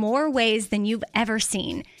Health in more ways than you've ever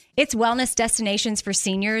seen. It's wellness destinations for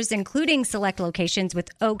seniors, including select locations with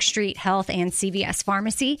Oak Street Health and CVS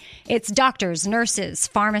Pharmacy. It's doctors, nurses,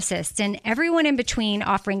 pharmacists, and everyone in between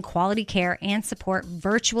offering quality care and support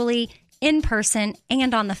virtually, in person,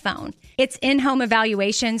 and on the phone. It's in-home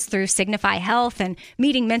evaluations through Signify Health and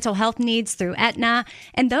meeting mental health needs through Aetna.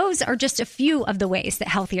 And those are just a few of the ways that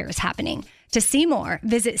healthier is happening. To see more,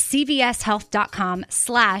 visit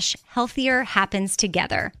cvshealth.com/healthier happens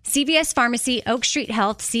together. CVS Pharmacy, Oak Street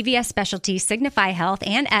Health, CVS Specialty, Signify Health,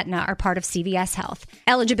 and Aetna are part of CVS Health.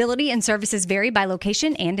 Eligibility and services vary by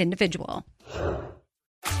location and individual.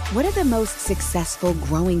 What do the most successful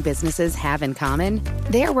growing businesses have in common?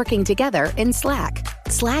 They're working together in Slack.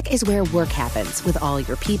 Slack is where work happens with all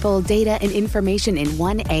your people, data, and information in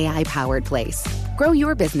one AI-powered place. Grow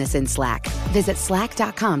your business in Slack. Visit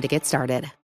slack.com to get started.